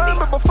Jimmy. Heard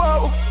me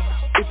before.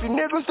 If you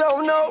niggas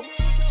don't know,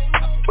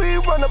 we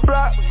run the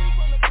block.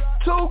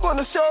 2 on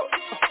the show.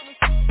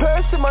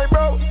 Passing my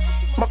bro.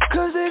 My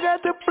cousin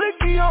got the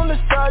blicky on the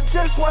side,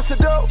 just watch the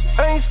dope.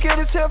 I ain't scared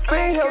to tell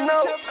Fiend, hell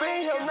no.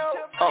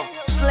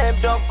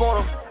 Slam dunk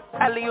on him,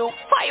 alley-oop,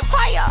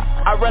 fire.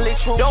 I really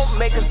true, don't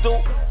make us do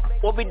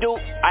what we do.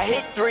 I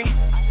hit 3,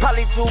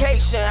 probably 2.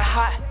 Cation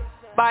hot,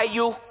 by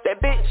you,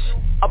 that bitch,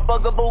 a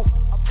bugaboo.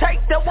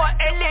 Take the one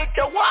and lick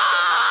the one.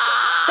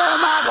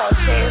 Them I go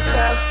chase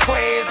us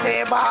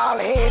crazy ball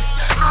hits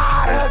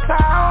out of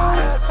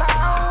town.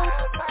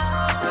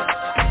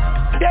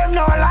 Them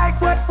not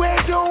like what we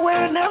do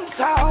in them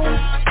town.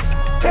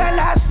 Tell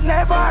us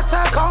never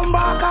to come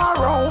back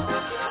around.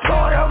 So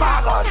them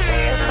I go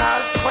chase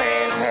us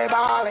crazy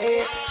ball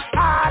hits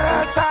out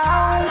of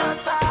town.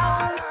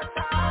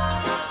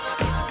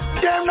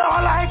 Them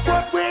not like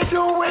what we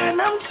do in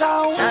them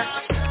town.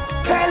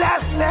 Tell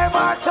us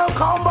never to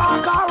come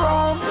back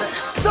around.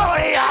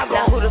 Sorry, I go.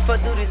 Now who the fuck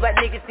do these white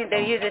niggas think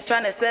they here just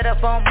tryna set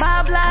up on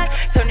my block?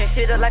 Turn this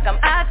shit up like I'm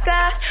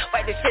Oscar.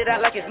 Wipe this shit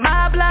out like it's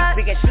my block.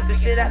 We can shoot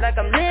this shit out like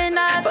I'm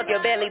Lennox. Fuck your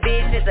belly,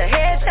 bitch, it's a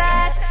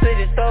headshot. Split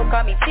his soul,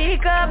 call me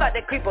Chica. About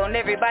to creep on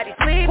everybody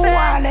sleeping.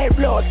 Why they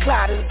blood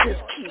clotters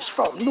just keeps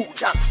from New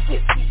York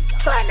City?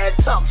 Trying to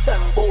talk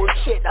some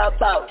bullshit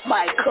about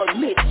my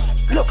committee.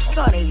 Look,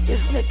 Sonny, this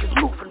nigga's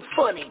moving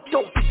funny.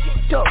 Don't be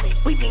a dummy.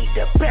 We need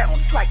to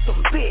bounce like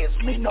some bears.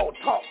 Me no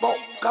talk about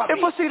gummy.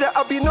 If I see that,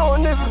 I be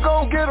knowing niggas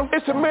gon' get him.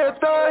 It's a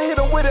marathon, hit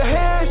him with a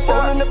headshot.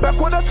 Ball in the back,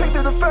 what I take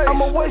to the face.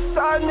 I'm a west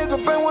side nigga,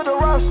 been with a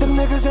roster. Them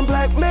niggas in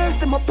black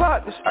masks, them my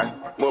partners.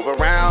 Move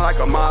around like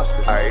a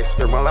monster.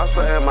 Spit my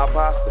lobster in my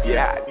pasta.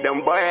 Yeah,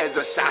 them boys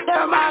are shot.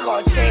 Them I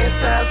gon'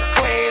 chase us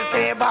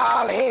crazy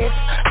ball hits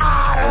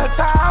out of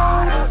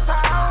town.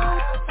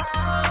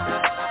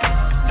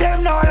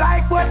 Them not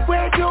like what we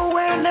do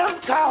in them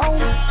town.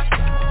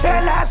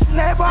 Tell us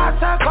never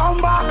to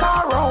come back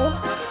around.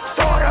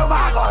 So them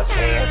I gon'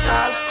 chase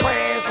us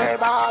crazy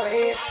ball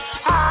hits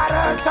out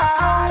of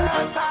town.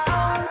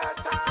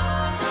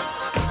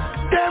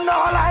 Them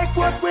not like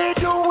what we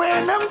do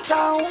in them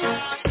town.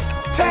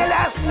 Tell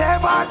us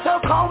never to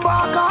come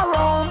back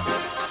around.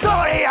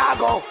 Sorry, I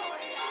go.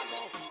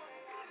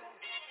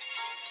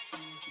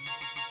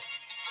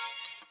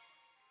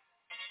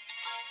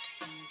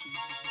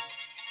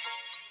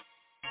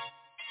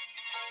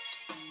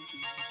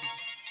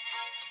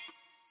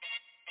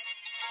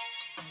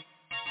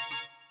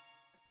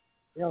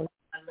 Yo.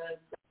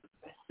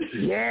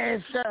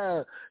 Yes,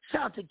 sir.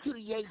 Shout out to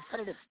QDA,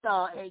 Son of the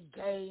Star,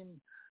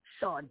 A-Game,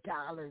 Sean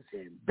Dollars,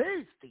 and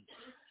Beastie.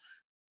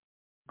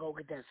 Go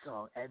get that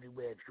song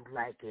everywhere if you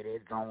like it.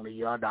 It's only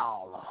 $1.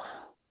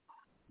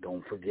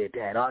 Don't forget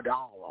that,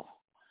 $1.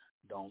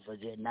 Don't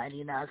forget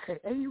 99 cents.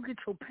 And you get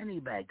your penny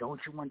back. Don't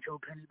you want your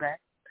penny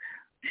back?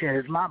 Shit,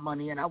 it's my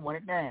money and I want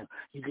it now.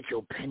 You get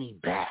your penny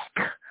back.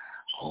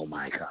 Oh,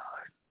 my God.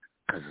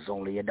 Because it's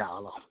only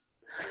 $1.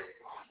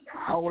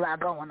 Whole lot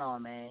going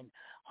on, man.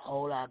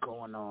 Whole lot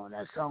going on.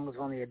 That song is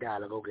only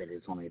 $1. Go get it.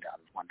 It's only $1. $1.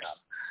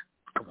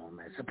 Come on,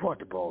 man. Support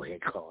the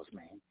Ballhead cause,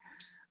 man.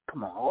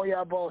 Come on. All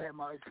y'all Ballhead,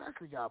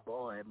 especially y'all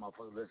Ballhead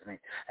motherfuckers listening.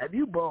 If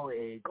you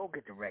Ballhead, go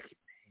get the record,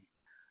 man.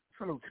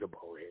 Salute to the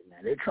Ballhead,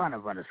 man. They're trying to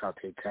run us out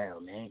their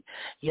town, man.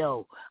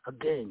 Yo,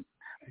 again,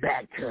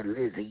 back to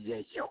Lizzie.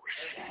 Yeah, yo,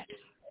 shit.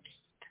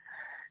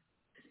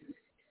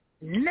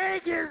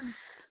 Niggas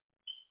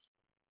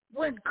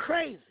went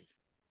crazy.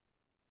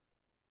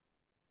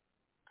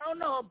 I don't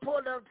know, I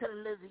pulled up to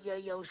the Lizzie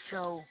Yayo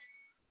show,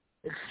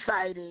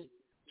 excited,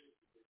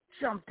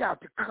 jumped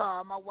out the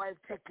car, my wife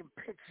taking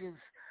pictures.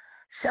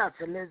 Shout out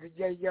to Lizzie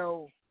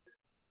Yayo.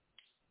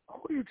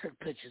 Who you took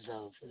pictures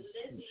of?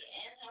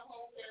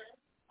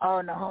 Oh,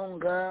 and the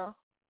homegirl.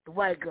 The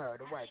white girl.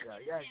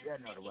 Y'all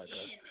know the white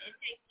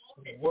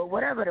girl. Well,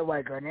 whatever the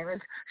white girl name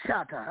is, shout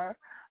out to her.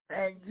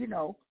 And, you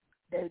know,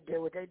 they did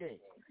what they did.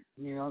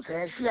 You know what I'm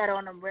saying? She had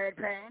on them red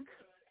pants.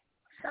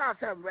 Shout out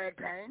to them red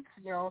pants.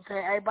 You know what I'm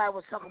saying? Everybody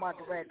was talking about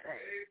the red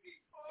pants.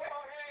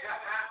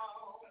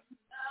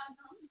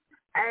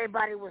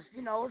 Everybody was,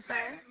 you know what I'm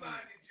saying?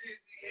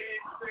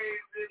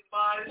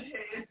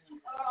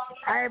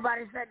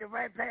 Everybody said the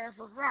red pants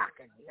was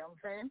rocking. You know what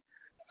I'm saying?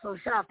 So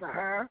shout out to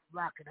her,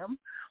 rocking them.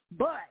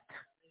 But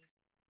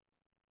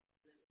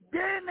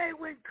then they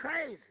went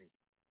crazy.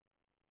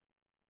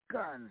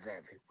 Guns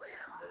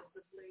everywhere.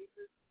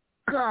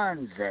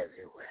 Guns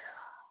everywhere.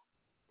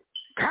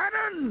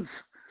 Cannons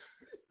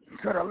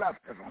to the left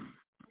of them.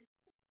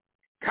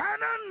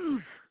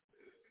 Cannons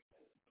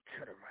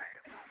to the right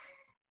of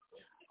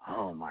them.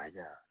 Oh, my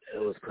God. It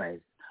was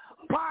crazy.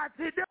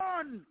 Party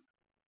done.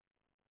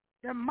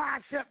 They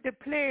mash up the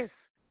place.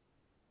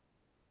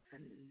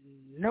 And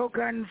no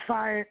guns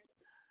fired.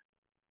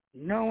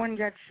 No one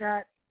got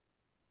shot.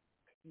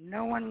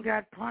 No one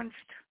got punched.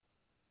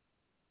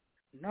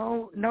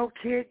 No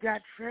kid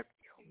got tripped.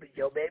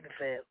 Your baby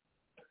failed.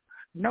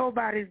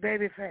 Nobody's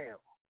baby failed.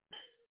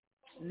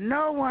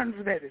 No one's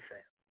baby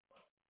failed.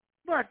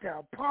 But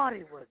the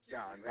party was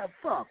done.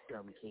 Fuck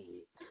them kids.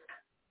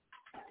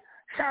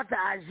 Shout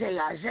out to Ajay.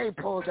 Ajay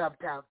pulled up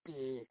out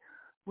there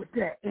with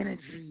that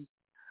energy,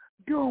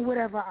 doing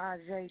whatever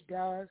Ajay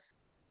does.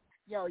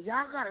 Yo,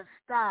 y'all gotta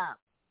stop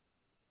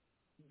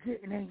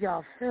getting in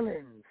y'all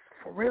feelings.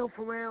 For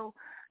real,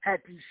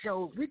 at these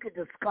shows. We could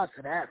discuss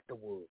it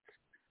afterwards.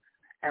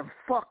 And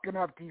fucking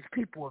up these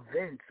people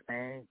events,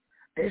 man.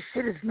 This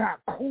shit is not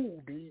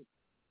cool, dude.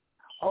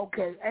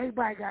 Okay,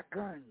 everybody got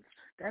guns.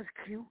 That's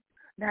cute.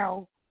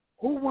 Now,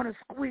 who want to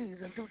squeeze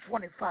and do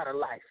 25 to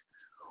life?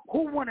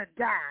 Who want to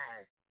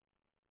die?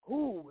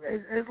 Who?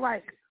 It's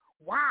like,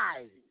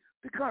 why?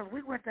 Because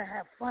we went to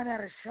have fun at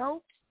a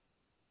show?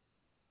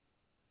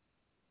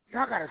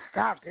 Y'all got to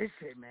stop this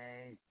shit,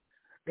 man.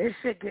 This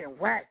shit getting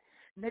whacked.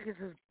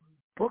 Niggas is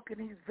booking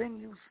these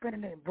venues,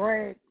 spending their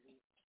bread.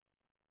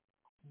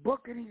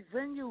 Booking these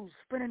venues,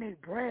 spending their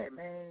bread,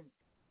 man.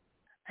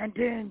 And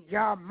then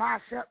y'all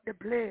mash up the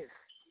place.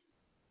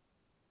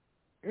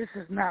 This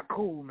is not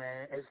cool,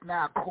 man. It's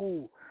not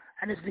cool.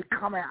 And it's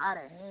becoming out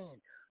of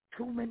hand.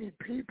 Too many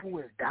people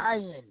is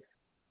dying.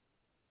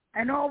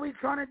 And all we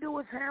trying to do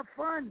is have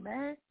fun,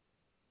 man.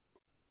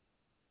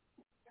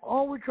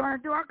 All we trying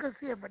to do, I could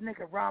see if a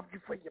nigga robbed you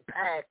for your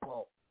pad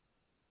call,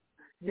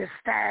 your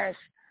stash.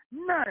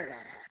 None of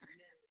that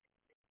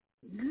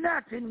happened.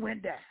 Nothing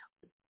went down.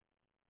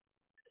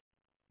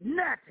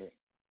 Nothing.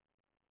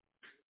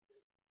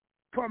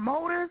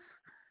 Promoters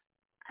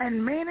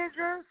and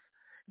managers,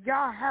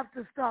 y'all have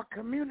to start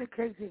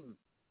communicating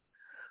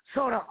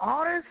so the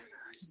artists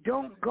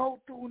don't go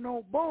through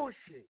no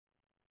bullshit.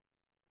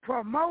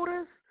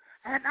 Promoters,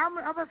 and I'm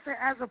going to say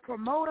as a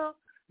promoter,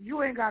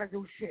 you ain't got to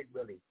do shit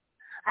really.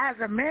 As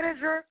a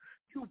manager,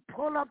 you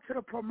pull up to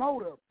the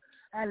promoter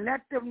and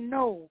let them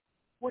know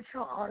what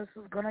your artist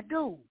is going to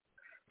do.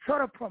 So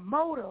the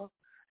promoter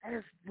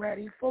is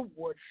ready for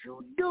what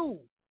you do.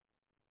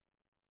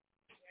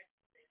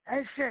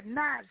 It should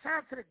not, shout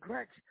out to the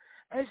Gretchen,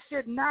 it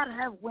should not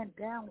have went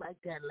down like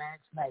that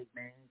last night,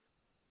 man.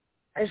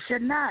 It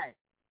should not.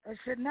 It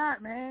should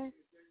not, man.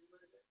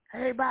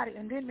 Everybody,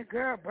 and then the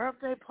girl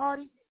birthday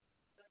party,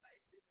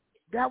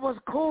 that was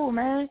cool,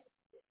 man.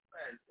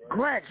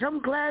 Gretch, I'm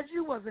glad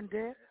you wasn't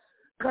there,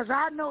 because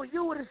I know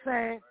you would have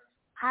said,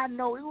 I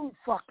know you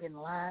fucking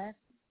lying.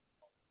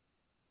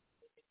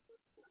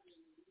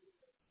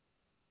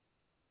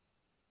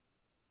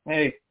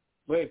 Hey,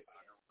 wait.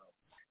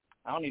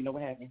 I don't even know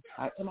what happened.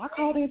 I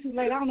called in too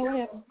late. I don't know what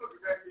happened.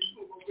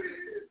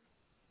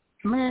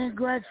 Man,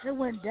 Gretch, it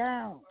went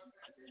down.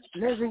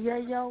 Lizzie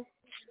Yayo,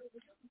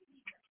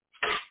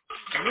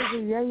 This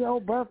is Yayo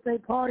birthday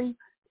party.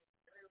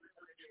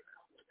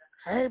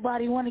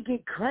 Everybody want to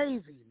get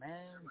crazy,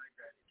 man.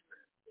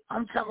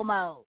 I'm talking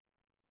about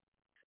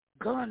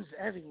guns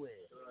everywhere.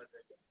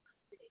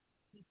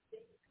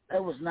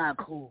 It was not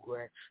cool,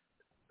 Gretch.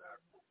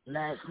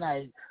 Last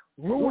night,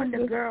 ruined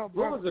the girl.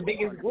 What was the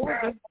biggest?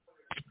 What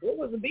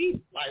was the beef?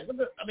 Like,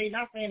 I mean,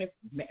 not saying it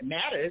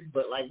matters,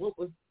 but like,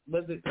 was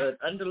it an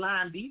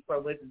underlying beef or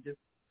was it just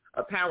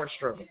a power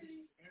struggle?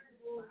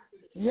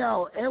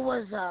 Yo, it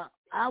was.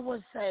 I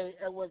would say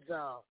it was.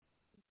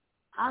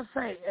 I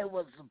say it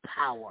was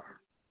power.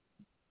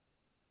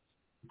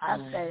 I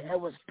say it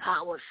was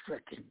power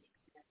stricken.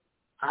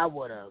 I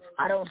would have.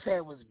 I don't say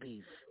it was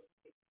beef.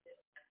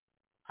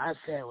 I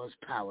say it was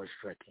power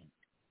stricken.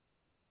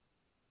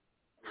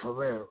 For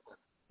real.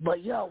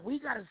 But yo, we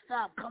gotta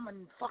stop coming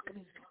and fucking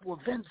these people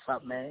events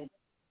up, man.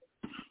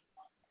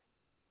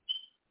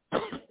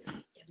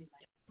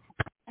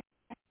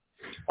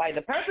 Like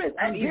the purpose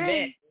of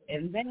event,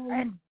 and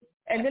then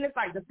it's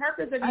like the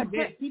purpose of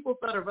event. People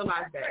fail to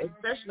realize that,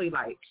 especially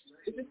like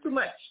it's just too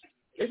much.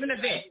 It's an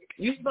event.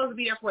 You're supposed to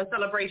be there for a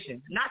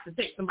celebration, not to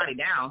take somebody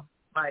down.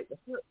 Like,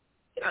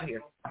 get out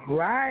here.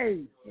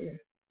 Right.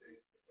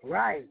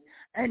 Right.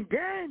 And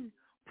then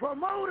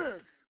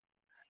promoters.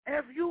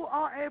 If you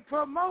are a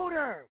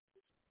promoter,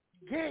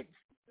 get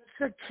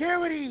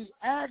security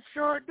at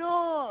your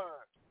door.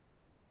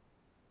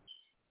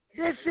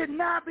 There should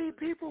not be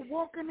people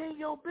walking in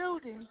your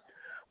building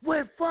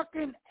with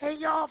fucking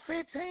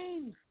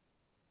AR-15s.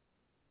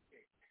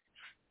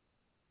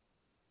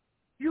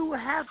 You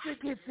have to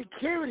get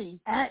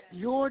security at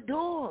your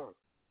door.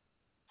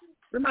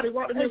 Somebody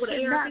walked in there with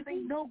an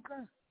AR-15? No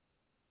gun.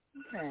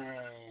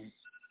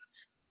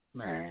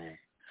 Man.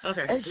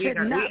 Okay. We ain't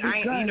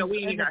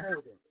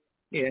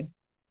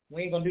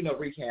gonna do no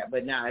recap,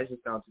 but it's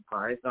just gone too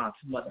far. It's gone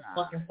too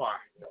motherfucking far.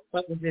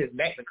 What is this?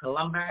 Back to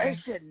Columbine? It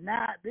should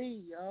not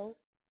be, yo.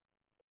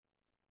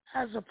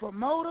 As a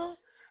promoter,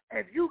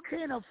 if you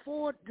can't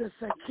afford the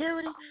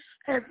security,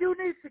 if you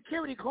need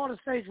security, call the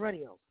Stage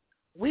Radio.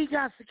 We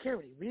got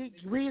security.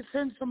 We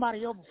send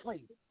somebody over for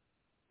you.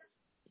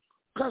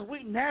 Because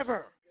we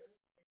never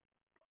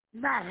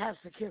not have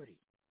security.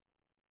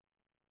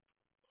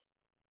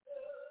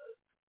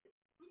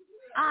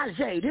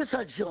 Ajay, this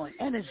a joint.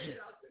 Energy.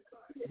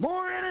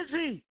 More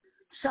energy.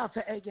 Shout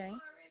to A-Gang.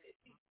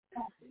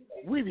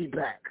 We be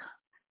back.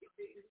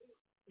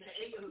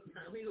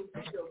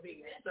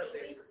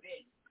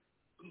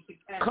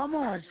 Come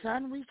on,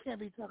 son. We can't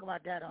be talking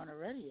about that on the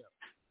radio.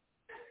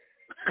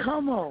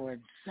 Come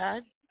on,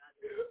 son.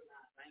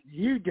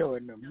 You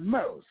doing the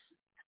most.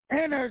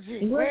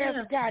 Energy. Where's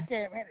the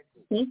goddamn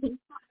energy?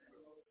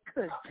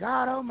 Good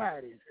God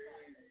almighty.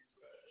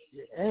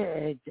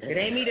 It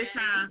ain't me this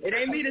time. It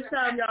ain't me this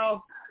time,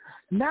 y'all.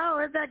 No,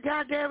 it's that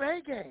goddamn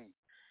A-Game.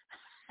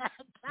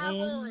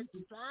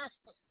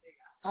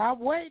 I'm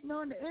waiting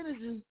on the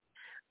energy,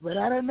 but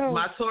I don't know.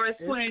 My Taurus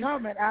twin.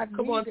 Come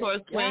on,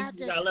 Taurus twin.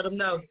 You gotta let them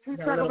know. She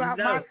talk about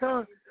my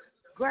Taurus.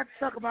 Let's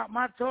talk about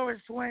my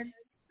Taurus twin.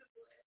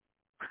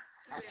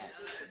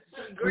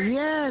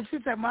 Yeah, she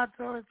said my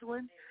Taurus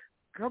twin.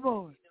 Come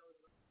on.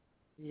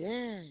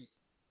 Yeah.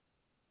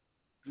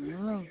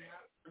 You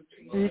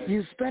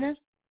spinning?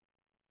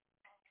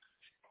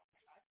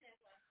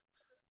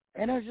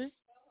 Energy?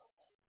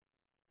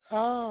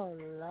 Oh,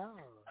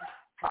 Lord.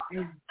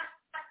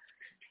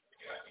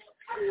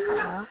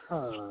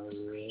 Oh,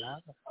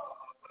 Lord.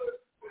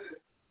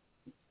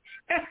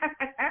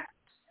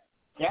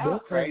 Yeah,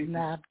 this is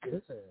not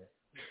good.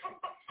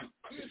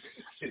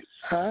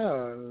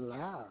 Oh,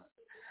 Lord.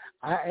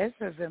 This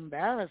is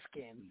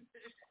embarrassing.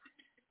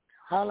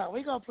 Hold on.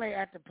 We're going to play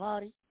At the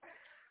Party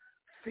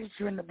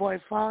featuring the boy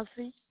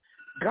Fosse.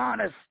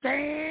 Gonna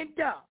stand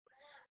up.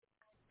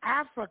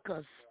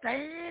 Africa,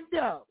 stand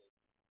up.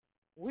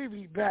 We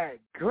be back.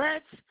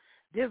 Gretch,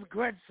 this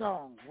Gretch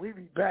song. We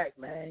be back,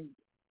 man.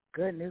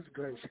 Goodness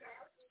gracious.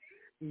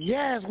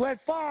 Yes, where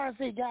Fosse,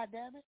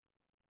 goddammit.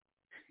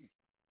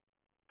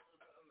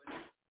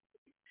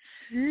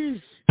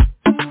 Sheesh.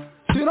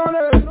 Sit on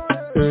it.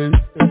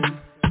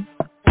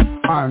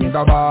 And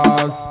the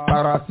boss,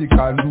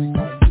 Parasikalu.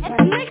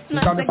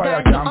 Come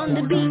fire on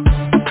the beat.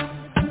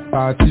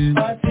 Party.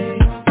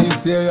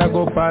 This year I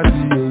go party,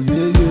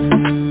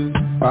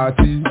 yeah.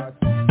 Party.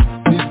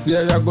 This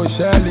year I go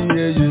shelling,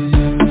 yeah.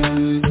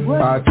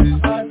 Party.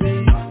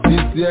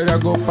 This year I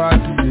go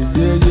party,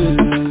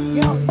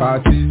 yeah.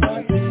 Party.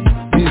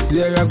 This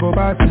year I go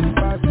party.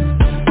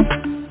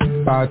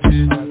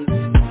 Party.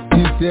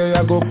 This year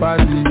I go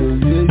party,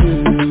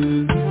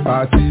 yeah.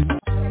 Party.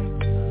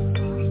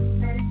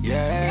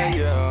 Yeah,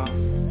 yeah.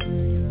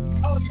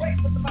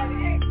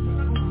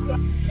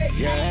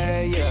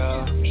 Yeah,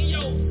 yeah.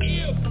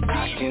 I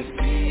can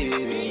see it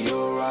in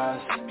your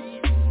eyes.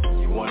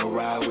 You wanna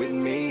ride with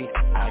me?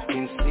 I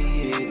can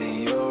see it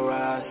in your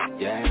eyes.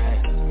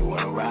 Yeah, you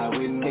wanna ride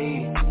with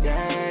me?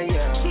 Yeah,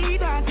 yeah. She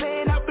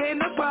dancing up in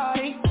the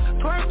party.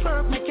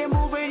 Twerk, make you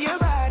move in your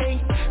body.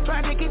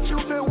 Trying to get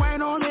you to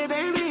wine on me,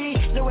 baby.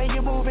 The way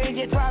you move it,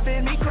 you're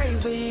driving me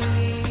crazy.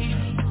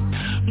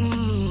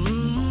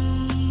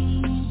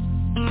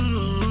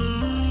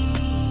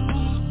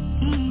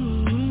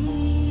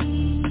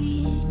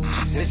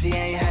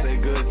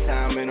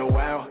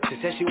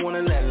 that she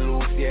wanna let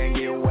loose, yeah, and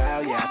get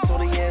wild, yeah. I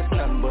told her, yeah, it's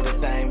nothing but a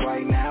thing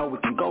right now. We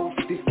can go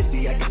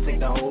 50-50, I can take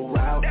the whole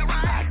route.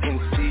 I can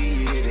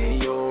see it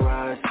in your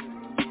eyes.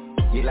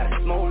 You like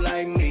to smoke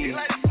like me.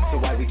 So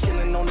why we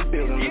chillin' on the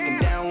building, looking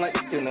down like the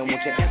ceiling? Won't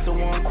you answer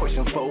one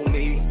question for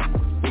me?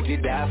 Would you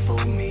die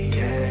for me,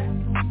 yeah?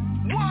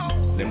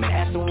 Let me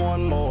ask you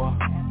one more.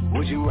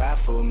 Would you ride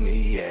for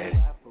me, yeah?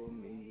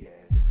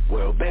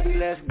 Well, baby,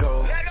 let's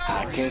go.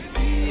 I can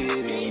see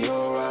it in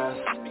your eyes.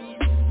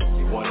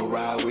 You wanna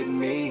ride with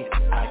me?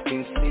 I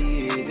can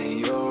see it in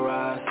your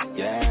eyes,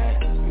 yeah.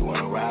 You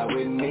wanna ride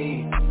with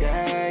me?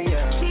 Yeah,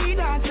 yeah. She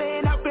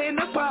dancing up in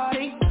the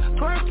party.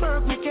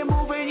 Twerk, make you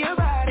move in your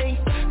body.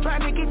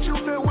 Trying to get you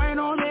to wine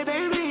on me,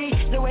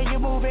 baby. The way you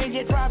move it,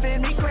 you're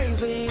driving me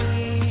crazy.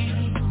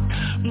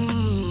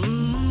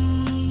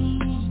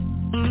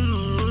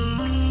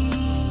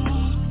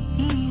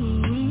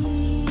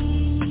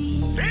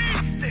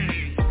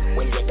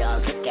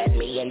 Look at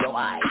me in your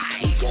eyes.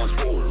 Heat on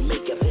spool,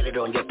 make you feel it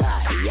on your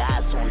thigh. Your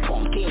eyes on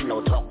pumpkin,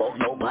 no talk about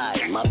no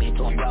pie. My beat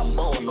on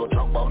Rambo, no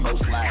talk about no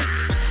slide.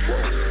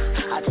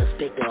 Whoa, I just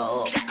picked her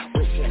up,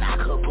 wishing I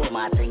could put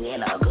my thing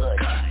in her good.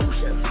 You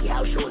should see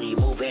how shorty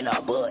moving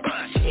her butt.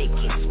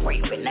 Shaking,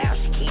 scraping, now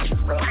she can't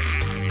strut.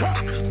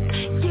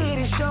 Get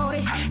it,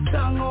 shorty,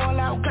 tongue all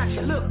out, got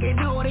you looking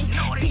naughty.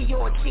 See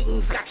your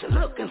jeans, got you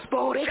looking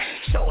sporty.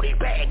 Shorty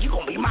bad, you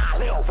gon' be my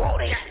little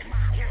roadie.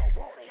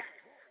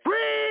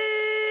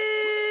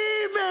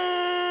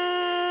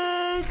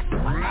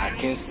 I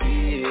can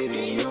see it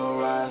in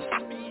your eyes.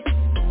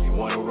 You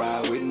wanna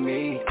ride with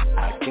me?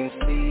 I can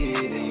see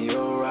it in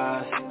your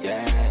eyes,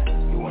 yeah.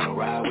 You wanna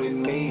ride with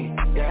me?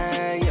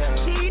 Yeah, yeah.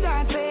 She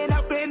dancing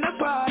up in the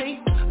party.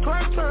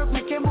 Twerk,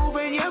 make you move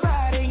in your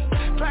body.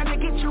 Trying to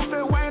get you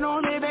to wine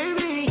on me,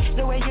 baby.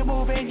 The way you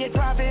move it, you're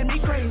driving me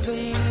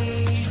crazy.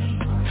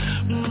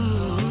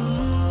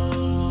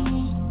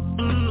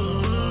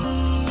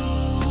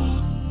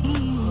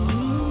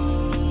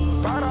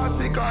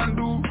 Can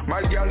do.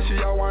 My girl, she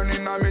a one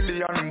in a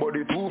million.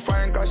 Body too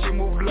fine cause she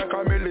move like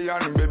a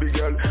million. Baby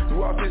girl,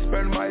 you have to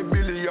spend my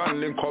billion.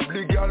 Link up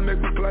the girl, make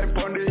me climb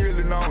on the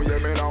hill now. Yeah,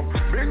 me now.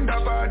 Bring the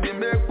body,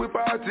 make we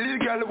party.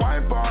 Girl,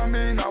 wine for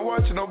me, now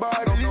watch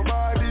nobody.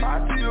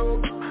 Party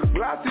up,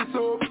 glasses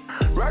up.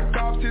 Red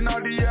caps in the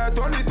air,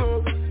 turn it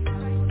up.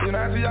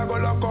 Tonight we a go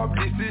lock up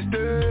the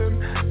system.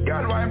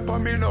 Girl, wine for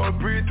me, no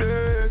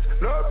pretense.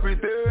 No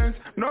pretense,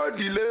 no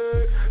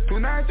delay.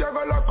 Tonight you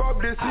go lock up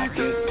the system. I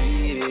can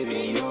see it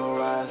in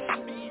your eyes.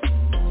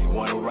 You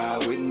wanna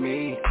ride with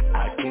me?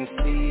 I can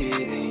see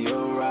it in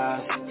your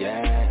eyes,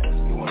 yeah.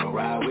 You wanna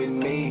ride with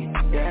me?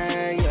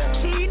 Yeah, yeah.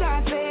 She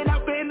dancing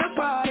up in the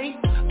party.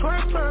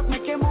 Twerk,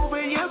 make you move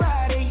in your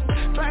body.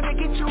 Trying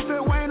to get you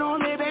to wine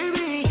on me,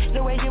 baby.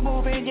 The way you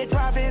move it, you're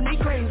driving me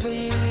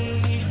crazy.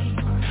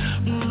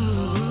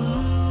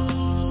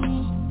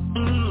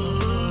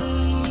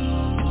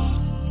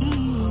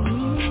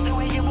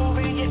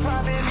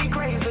 Driving me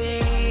crazy.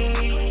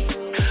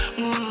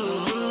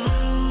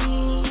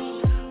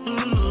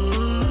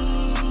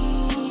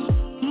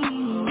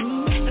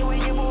 The way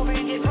you move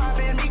it, you're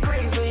driving me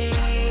crazy.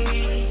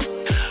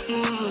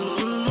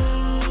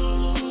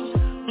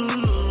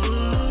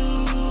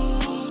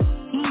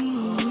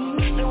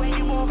 The way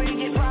you move it,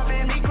 you're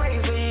driving me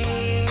crazy.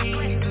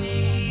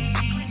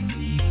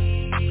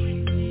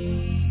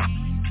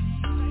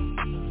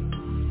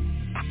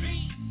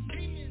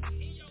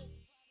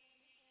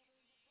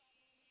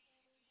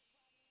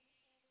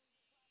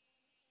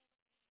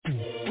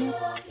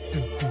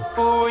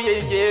 Ooh,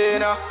 yeah,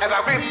 no. As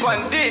I grip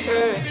on this,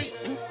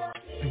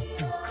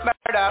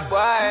 murder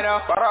boy, no.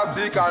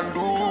 Paradis can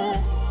do.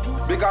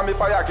 Because me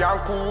fire can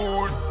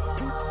cool.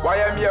 Why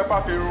am here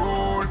papi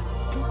rule?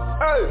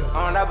 Hey,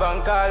 on a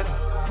bunkal.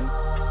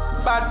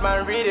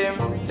 Batman read him.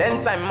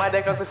 Then time my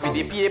deck also feed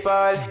the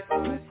people.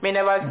 Me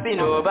never see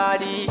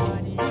nobody.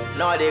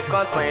 Now they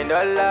can't find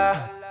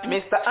 $1.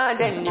 Mr.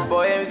 Anden, the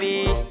boy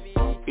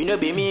MV. You know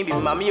be me, be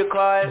mommy you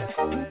call.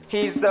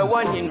 He's the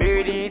one in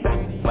made it.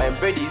 My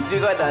bread is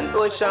bigger than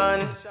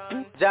ocean.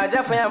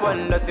 Jaja fire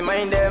one, not to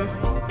mind them.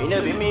 You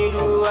know be me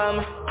do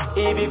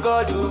if you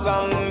go do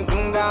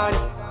kungani.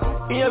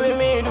 You know be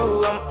me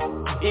do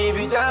if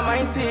you jam my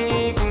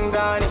tea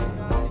kungani.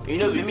 You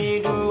know be me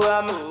do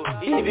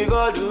if you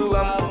go do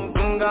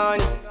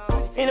kungani.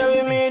 You know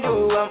be me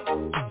do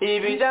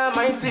if you jam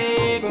my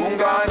tea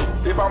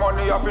kungani. If I'm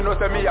money up, you know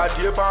say me a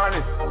J-Pan.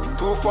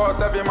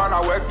 247 man,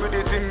 I work with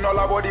the team. All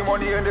about the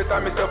money and the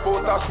time it's a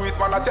poster sweet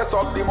man. I chest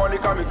up the money,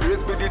 can me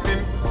grace with the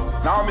team.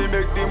 Now me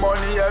make the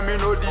money and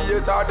me know the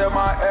hater them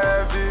are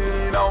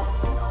heavy now.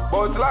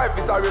 But life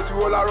is a race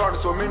we all around,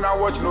 so me not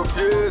watch no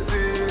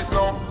faces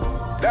no.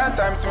 Then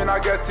times me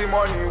not get the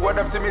money, when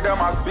them see me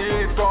them a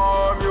speed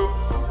from you.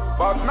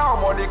 But now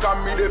money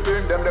can be the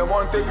pain, them they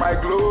won't take my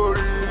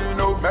glory,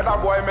 no. Make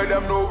that boy make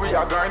them know we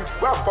are grind.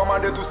 We have from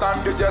Monday to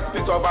Sunday just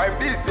to survive.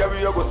 This year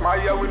we go smile,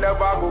 yeah, we never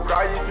go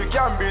cry. If you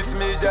can't beat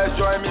me, just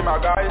join me,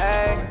 my guy.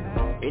 Hey,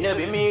 you know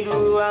be me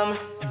do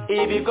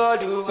if you go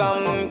do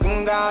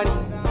kungani.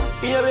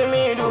 You know be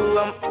me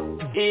do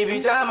if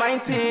you jam my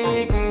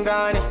tea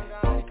kungani.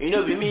 You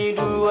know be me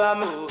do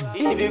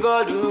if you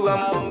go do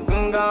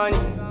gungani.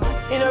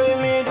 You know be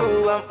me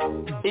do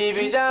if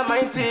you jam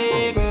my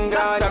teeth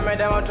gungani. Time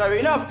them a try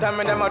enough, time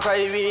them a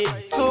try we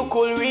too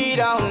cool we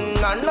down.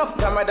 Enough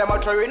time them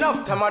a try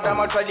enough, time them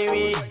a try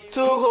we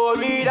too hold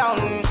we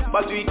down.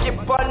 But we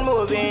keep on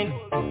moving.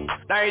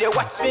 Now they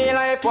watch me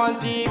live on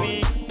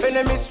TV.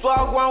 Enemies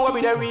swag one will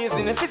be the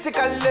reason.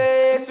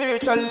 Physically,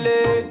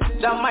 spiritually,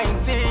 the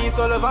mind sees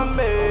all over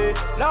me.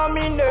 Now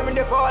me know me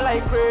they fall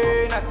like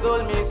rain. I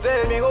told me,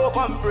 say me hope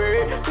and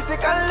pray.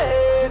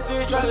 Physically,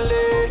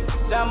 spiritually,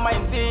 the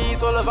mind sees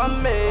all over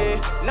me.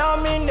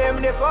 Now me know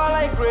me they fall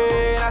like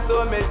rain. I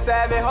told me,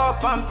 say me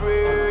hope and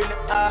pray.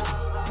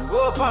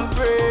 Hope and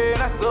pray.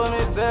 I told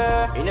me,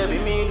 say, you know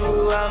be me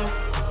do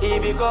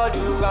if you go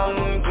do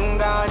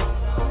gungani.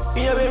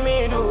 You know be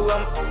me do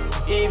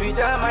if you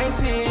jam my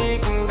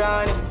teeth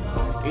gungani.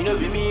 You know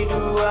be me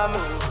do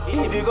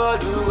if you go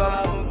do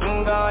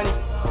gungani.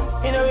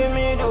 You know be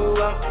me do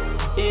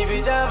if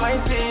you jam my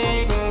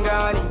teeth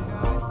gungani.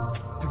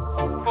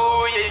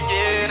 Oh yeah,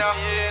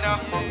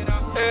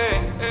 hey,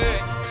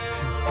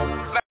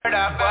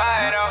 murder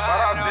boy,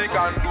 What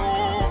can do?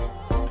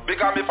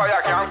 Because me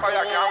fire can.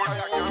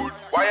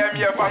 Why am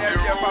here for you?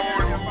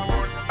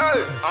 Hey,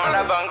 on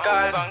the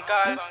bankal,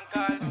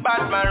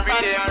 Batman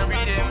read him.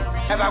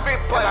 Have a grip.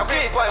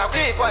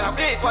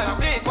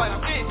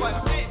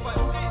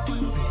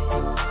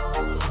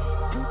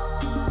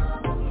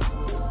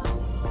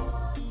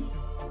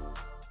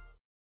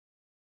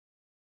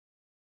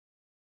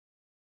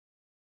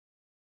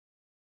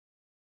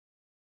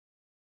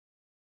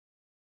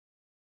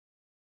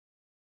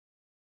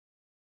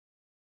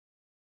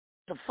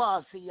 The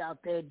Fosse out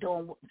there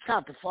doing,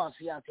 shout to Fosse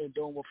out there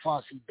doing what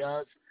Fosse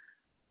does.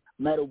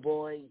 Metal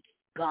Boy,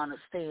 gonna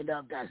stand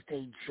up, that's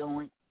their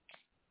joint.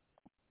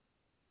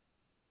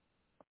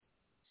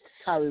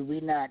 Sorry,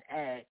 we not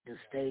at the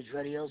Stage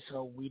Radio,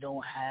 so we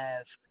don't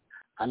have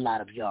a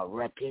lot of y'all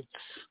records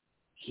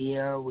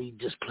here. We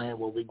just playing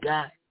what we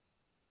got.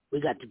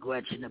 We got the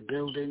Gretch in the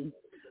building.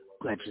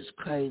 Gretch is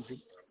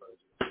crazy.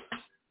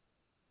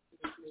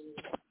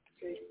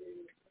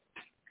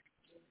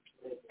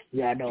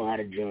 Yeah, I know how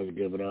the judge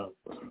give it up.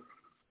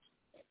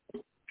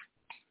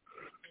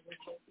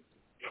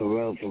 For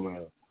real.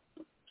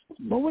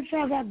 But what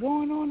y'all got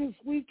going on this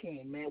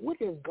weekend, man?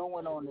 What is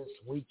going on this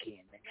weekend,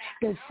 man?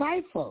 The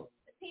Cypher.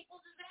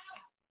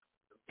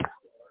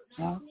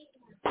 Huh?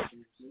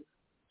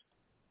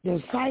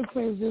 The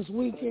Cypher is this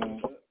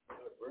weekend.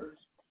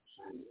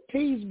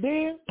 Peace,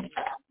 Bear.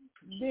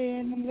 Bear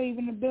and I'm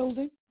leaving the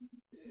building.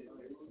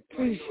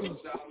 Appreciate it.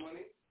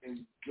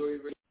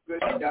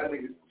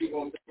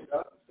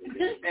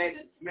 And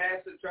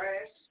smash the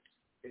trash.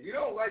 If you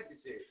don't like the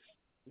shit,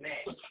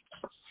 smash.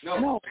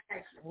 No,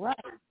 right.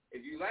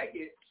 If you like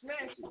it,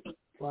 smash it.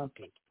 Fuck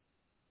it.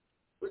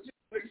 But you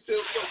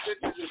still fuck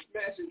bitches and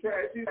smashing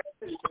trash.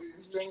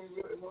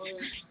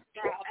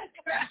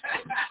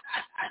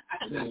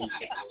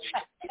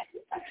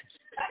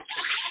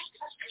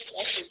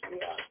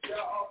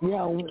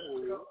 Yeah,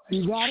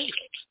 you got it?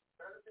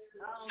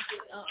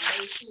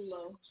 It's too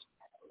low.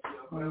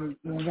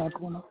 You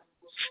got one up?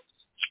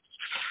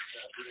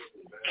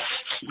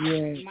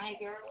 Yeah. My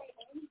girl.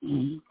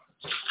 Mm-hmm.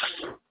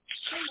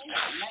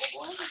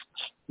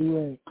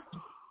 Yeah.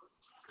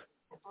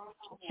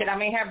 Shit, I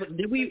mean,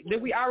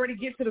 did we already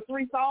get to the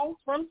 3 songs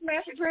from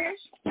Smash and Trash?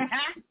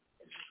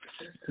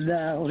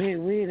 No, we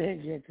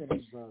didn't get to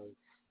the songs.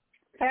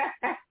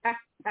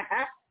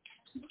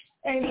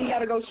 Ain't even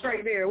gotta go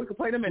straight there. We can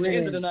play them at the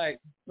end of the night.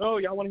 Oh,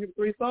 y'all want to hear the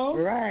 3 songs?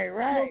 Right.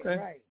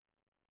 Okay.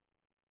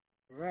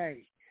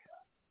 Right.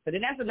 But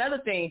then that's another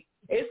thing.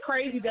 It's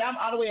crazy that I'm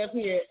all the way up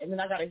here, and then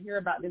I got to hear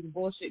about this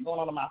bullshit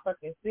going on in my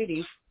fucking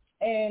city.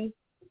 And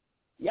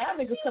y'all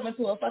niggas coming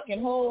to a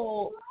fucking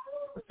whole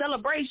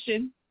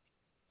celebration,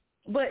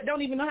 but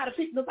don't even know how to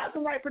pick the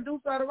right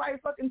producer or the right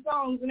fucking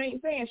songs and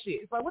ain't saying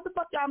shit. It's like, what the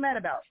fuck y'all mad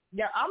about?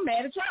 Yeah, I'm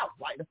mad at y'all.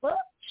 Like, the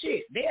fuck?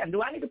 Shit, damn,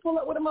 do I need to pull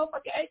up with a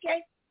motherfucking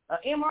AK?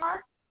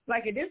 MR?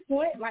 Like, at this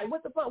point, like,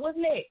 what the fuck? What's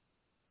next?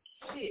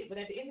 Shit, but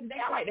at the end of the day,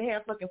 I like to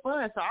have fucking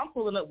fun, so I'm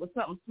pulling up with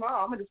something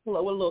small. I'm going to just pull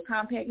up with a little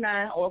compact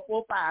 9 or a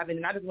 4.5, and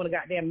then I just want to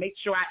goddamn make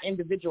sure I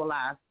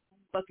individualize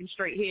fucking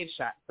straight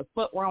headshot. The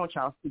fuck wrong with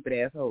y'all stupid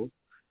assholes?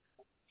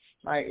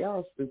 Like,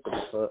 y'all stupid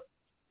as fuck.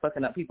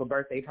 Fucking up people's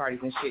birthday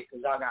parties and shit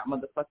because y'all got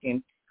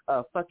motherfucking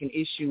fucking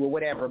issue or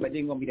whatever, but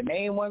then going to be the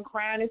main one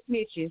crying and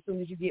snitching as soon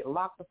as you get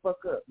locked the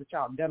fuck up with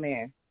y'all dumb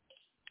ass.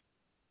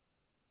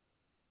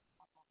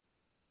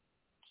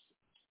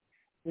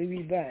 We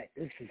be back.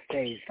 This is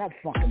Stage. Stop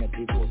fucking up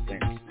people's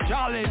things.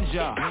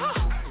 Challenger.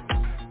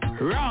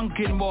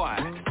 Ranking boy.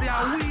 See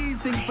how we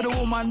sing for the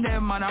woman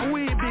them, man, and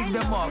we big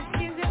them up.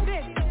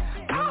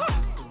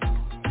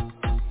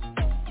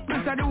 This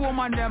is the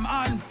woman them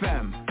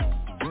anthem.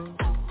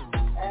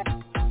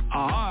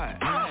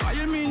 How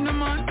you mean, the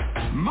man?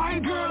 My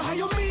girl, how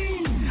you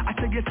mean? I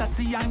said you're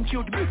sassy and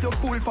cute,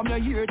 beautiful from your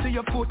ear to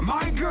your foot.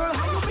 My girl,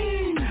 how you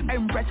mean?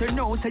 Empress, you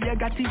know, say you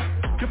got it.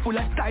 You're full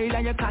of style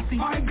and you're classy.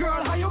 My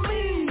girl, how you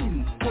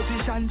mean?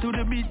 Position Position to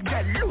the beat,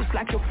 get loose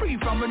like you're free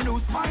from a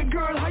noose. My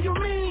girl, how you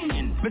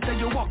mean? Me say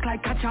you walk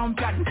like a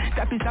champion.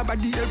 That is a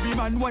body every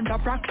man want a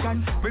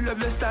fraction. We love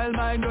your style,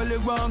 mind only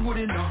one good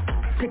enough.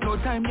 Take no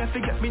time, you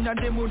forget me not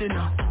the mood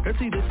enough. You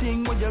see the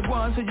thing when you go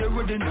on, so you're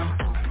ready now.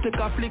 Take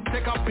a flick,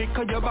 take a pic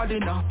of your body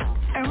now.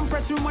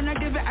 Empress woman, I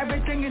give you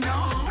everything, you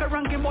know. The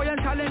ranking boy and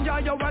challenger,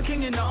 you're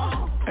working, you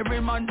know.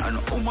 Every man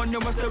and woman, you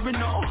must have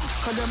know.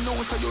 Cause them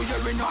know so you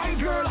hearing now. My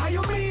girl, how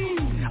you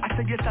mean? I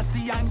say you're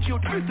sassy and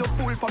cute.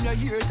 Beautiful from your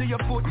ear to your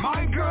foot.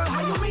 My girl,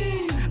 how you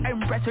mean?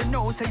 Empress, you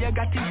know, so you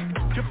got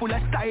it. You're full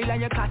of style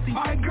and you're classy.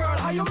 My girl,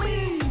 how you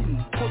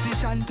mean?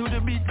 Position to the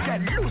beat,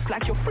 get loose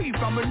like you're free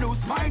from a noose.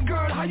 My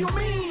girl, how you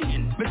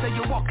mean? Me say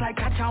you walk like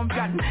a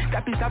champion.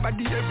 That is a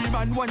body every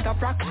man want a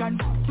fraction.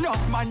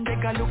 Enough man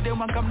take a look, they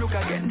want come look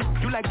again.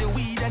 You like the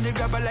weed and the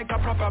grabber like a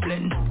proper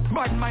blend.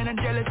 Bad mind and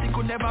jealousy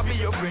could never be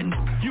your friend.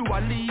 You a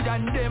lead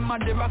and them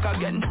and the back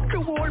again. The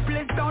whole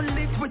place down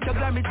lit with your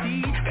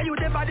glamity. Can you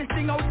the baddest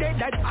thing out there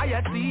that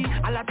I see?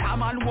 All the time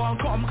man won't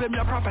come claim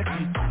your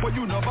property, but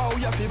you know about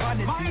your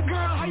vanity. My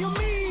girl, how you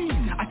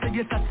mean? I say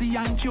you're sassy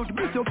and cute,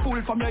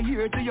 beautiful from your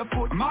ear to your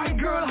foot. My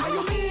girl, how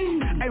you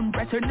mean?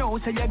 Empress, you know,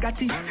 say you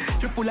got it.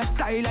 You're full of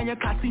style and you're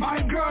classy.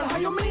 My girl, how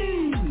you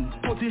mean?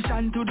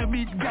 Position to the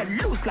beat, get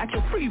loose like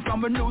you're free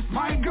from a noose.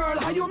 My girl,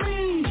 how you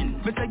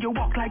mean? Me say you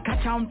walk like a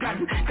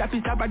champion. That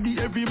is a body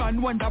every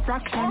man want a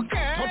fraction.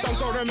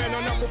 Mutanzore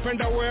mena na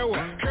kupenda wewe.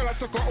 Kila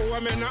siku uwe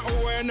mena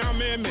uwe na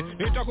mimi.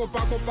 Nitakupa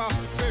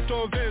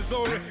vitu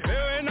vizuri.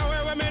 Ewe na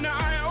wewe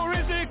mena aya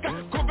urizika.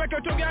 Kupe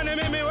kitu gani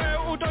mimi wewe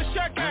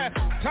utosheke.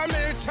 Tell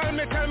me.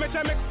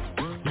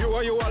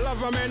 You are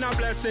lover man a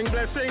blessing.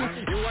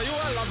 You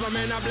are lover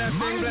man a blessing.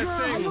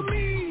 How you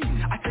mean?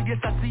 I say you're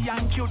sassy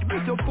and cute,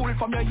 beautiful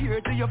from your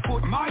ear to your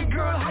foot. My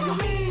girl, how you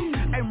mean?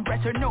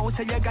 Empress, you know,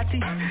 say you got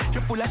it.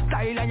 You're full of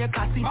style and you're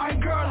classy. My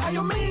girl, how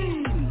you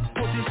mean?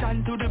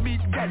 Position to the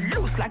beat, get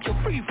loose like you're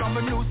free from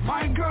a noose.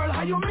 My girl,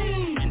 how you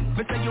mean?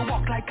 Me say you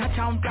walk like a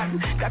champion.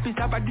 That is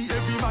a body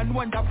every man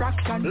want a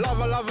fraction.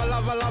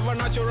 Lover,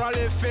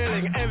 naturally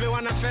feeling.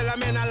 Everyone I feel, I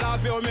mean I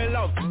love you, me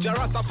love.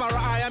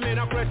 Jarastafari, I mean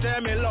I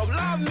pretend me love.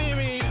 Love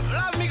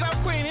me, go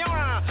queen, you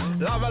wanna.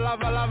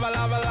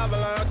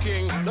 Lover,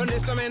 king. Don't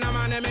listen me, no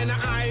man, I mean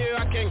I you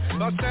a king.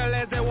 But still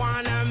is the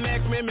one that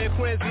make me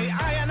crazy.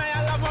 I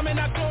love me,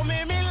 not to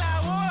me love.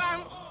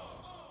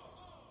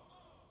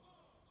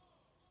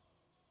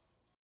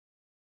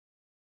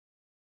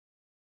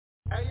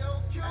 Hey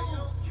yo, Q.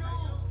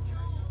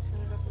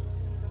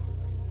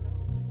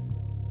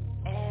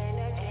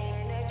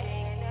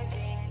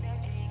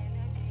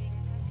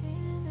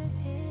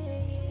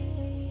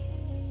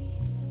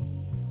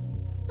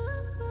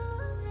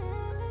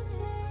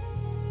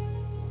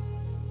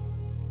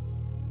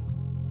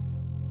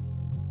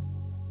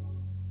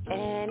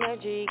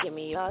 Energy, give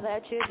me all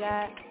that you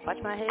got. Watch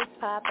my hips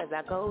pop as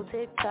I go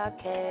tick-tock,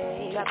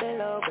 hey. Drop it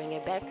low, bring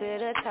it back to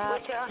the top.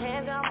 Put your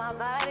hands on my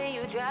body,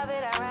 you drive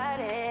it, I ride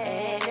it.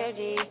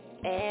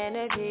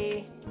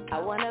 Energy, I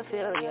wanna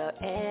feel your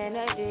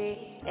energy.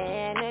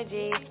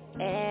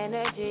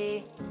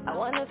 I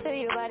wanna feel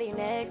your body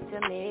next to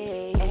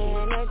me.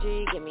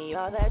 Energy, give me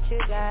all that you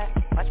got.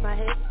 Watch my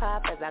hips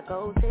pop as I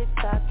go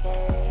tick-tock,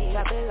 hey.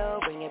 Drop it low,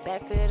 bring it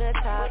back to the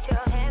top. Put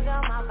your hands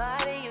on my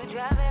body, you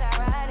drive it, I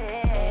ride it.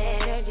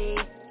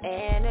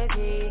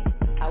 Energy,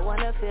 I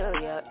wanna feel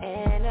your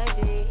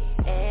energy.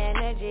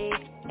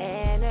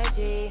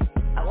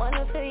 I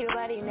wanna feel your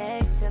body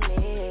next to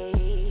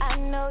me. I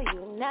know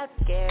you're not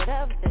scared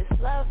of this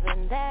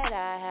loving that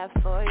I have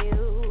for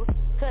you.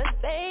 Cause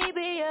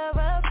baby, you're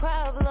a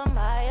problem,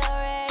 I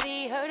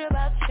already heard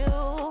about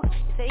you.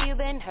 You say you've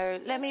been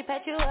hurt, let me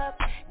pat you up.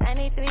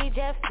 93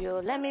 jet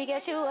fuel, let me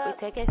get you up.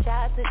 We taking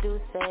shots to do,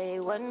 say,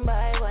 one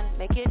by one.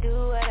 Make you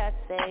do what I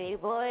say,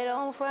 boy,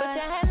 don't front. Put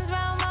your hands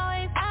around my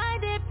waist, I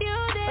dip, you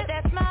dip. Put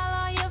that smile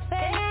on your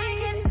face, I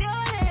can do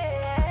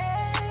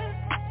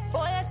it. Boy,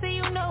 I see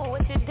you know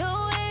what you're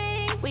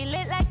doing. We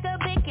lit like a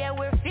big, yeah,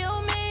 we're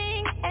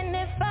fuming. And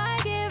if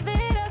I give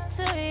it up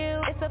to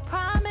you, it's a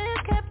promise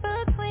kept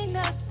between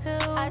us two.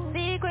 Our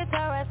secrets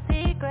are our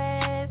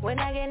secrets. When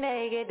I get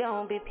naked,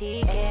 don't be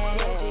peeking.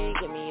 Energy,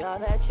 give me all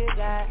that you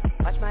got.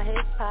 Watch my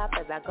hips pop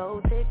as I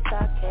go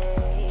tick-tock,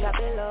 hey. Drop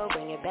it low,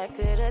 bring it back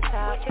to the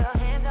top. Put your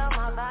hands on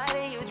my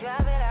body, you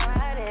drive it, I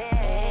ride it.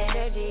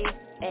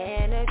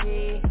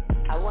 Energy,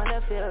 I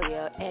wanna feel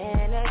your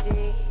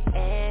energy.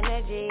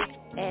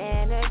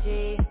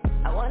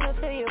 I wanna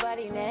feel your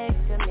body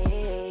next to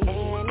me.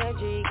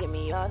 Energy, give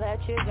me all that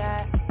you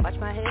got. Watch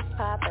my hips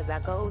pop as I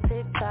go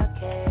tick-tock,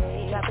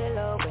 hey. Drop it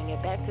low, bring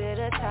it back to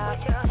the top.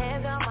 Put your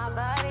hands on my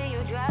body,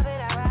 you drive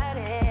it, I ride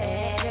it.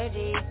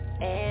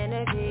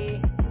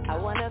 Energy, I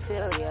wanna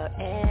feel your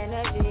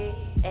energy.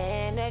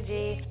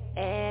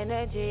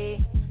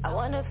 I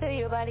wanna feel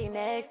your body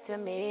next to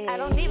me. I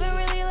don't even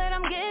really let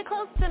them get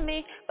close to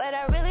me, but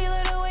I really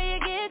love the way you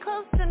get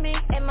close to me.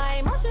 And my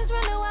emotions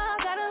running wild,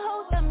 got a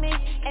hold of me.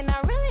 And I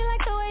really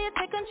like the way you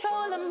take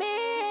control of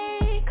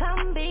me.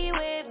 Come be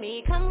with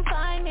me, come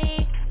find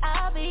me.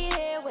 I'll be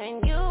here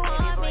when you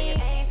want me.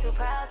 You ain't too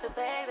proud to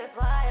beg, that's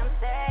why I'm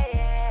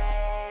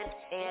saying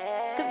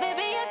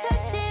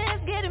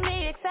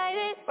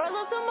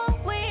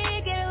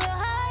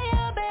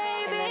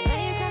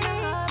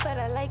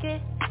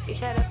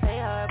try to play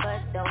hard,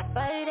 but don't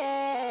fight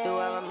it. Do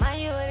I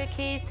remind you of the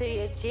keys to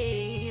your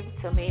Jeep?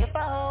 Tell me if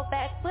I hold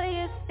back, will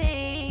you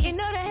see? You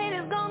know the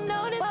haters gon'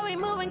 notice while we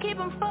move and keep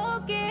them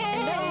focused.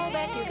 And don't hold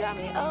back, you got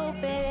me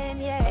open,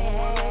 yeah.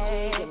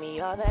 Energy, give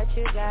me all that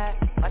you got.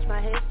 Watch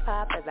my hips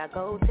pop as I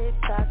go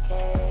tick-tock,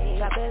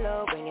 hey. Drop it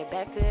low, bring it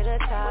back to the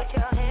top.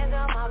 Put your hands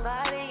on my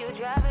body, you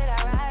drive it,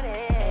 I ride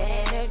it.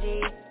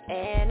 Energy,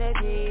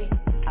 energy,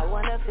 I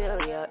wanna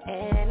feel your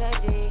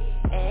energy.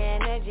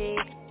 Energy,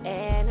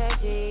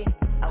 energy,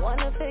 I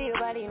wanna feel your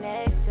body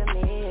next to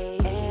me.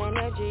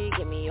 Energy,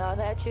 give me all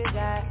that you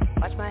got.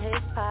 Watch my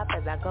hips pop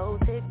as I go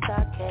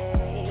tick-tock,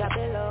 hey. Drop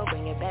it low,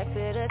 bring it back to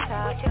the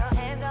top. Put your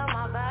hands on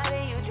my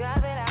body, you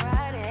drive it, I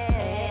ride it.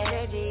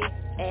 Energy,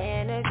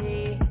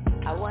 energy,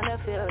 I wanna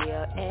feel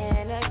your energy.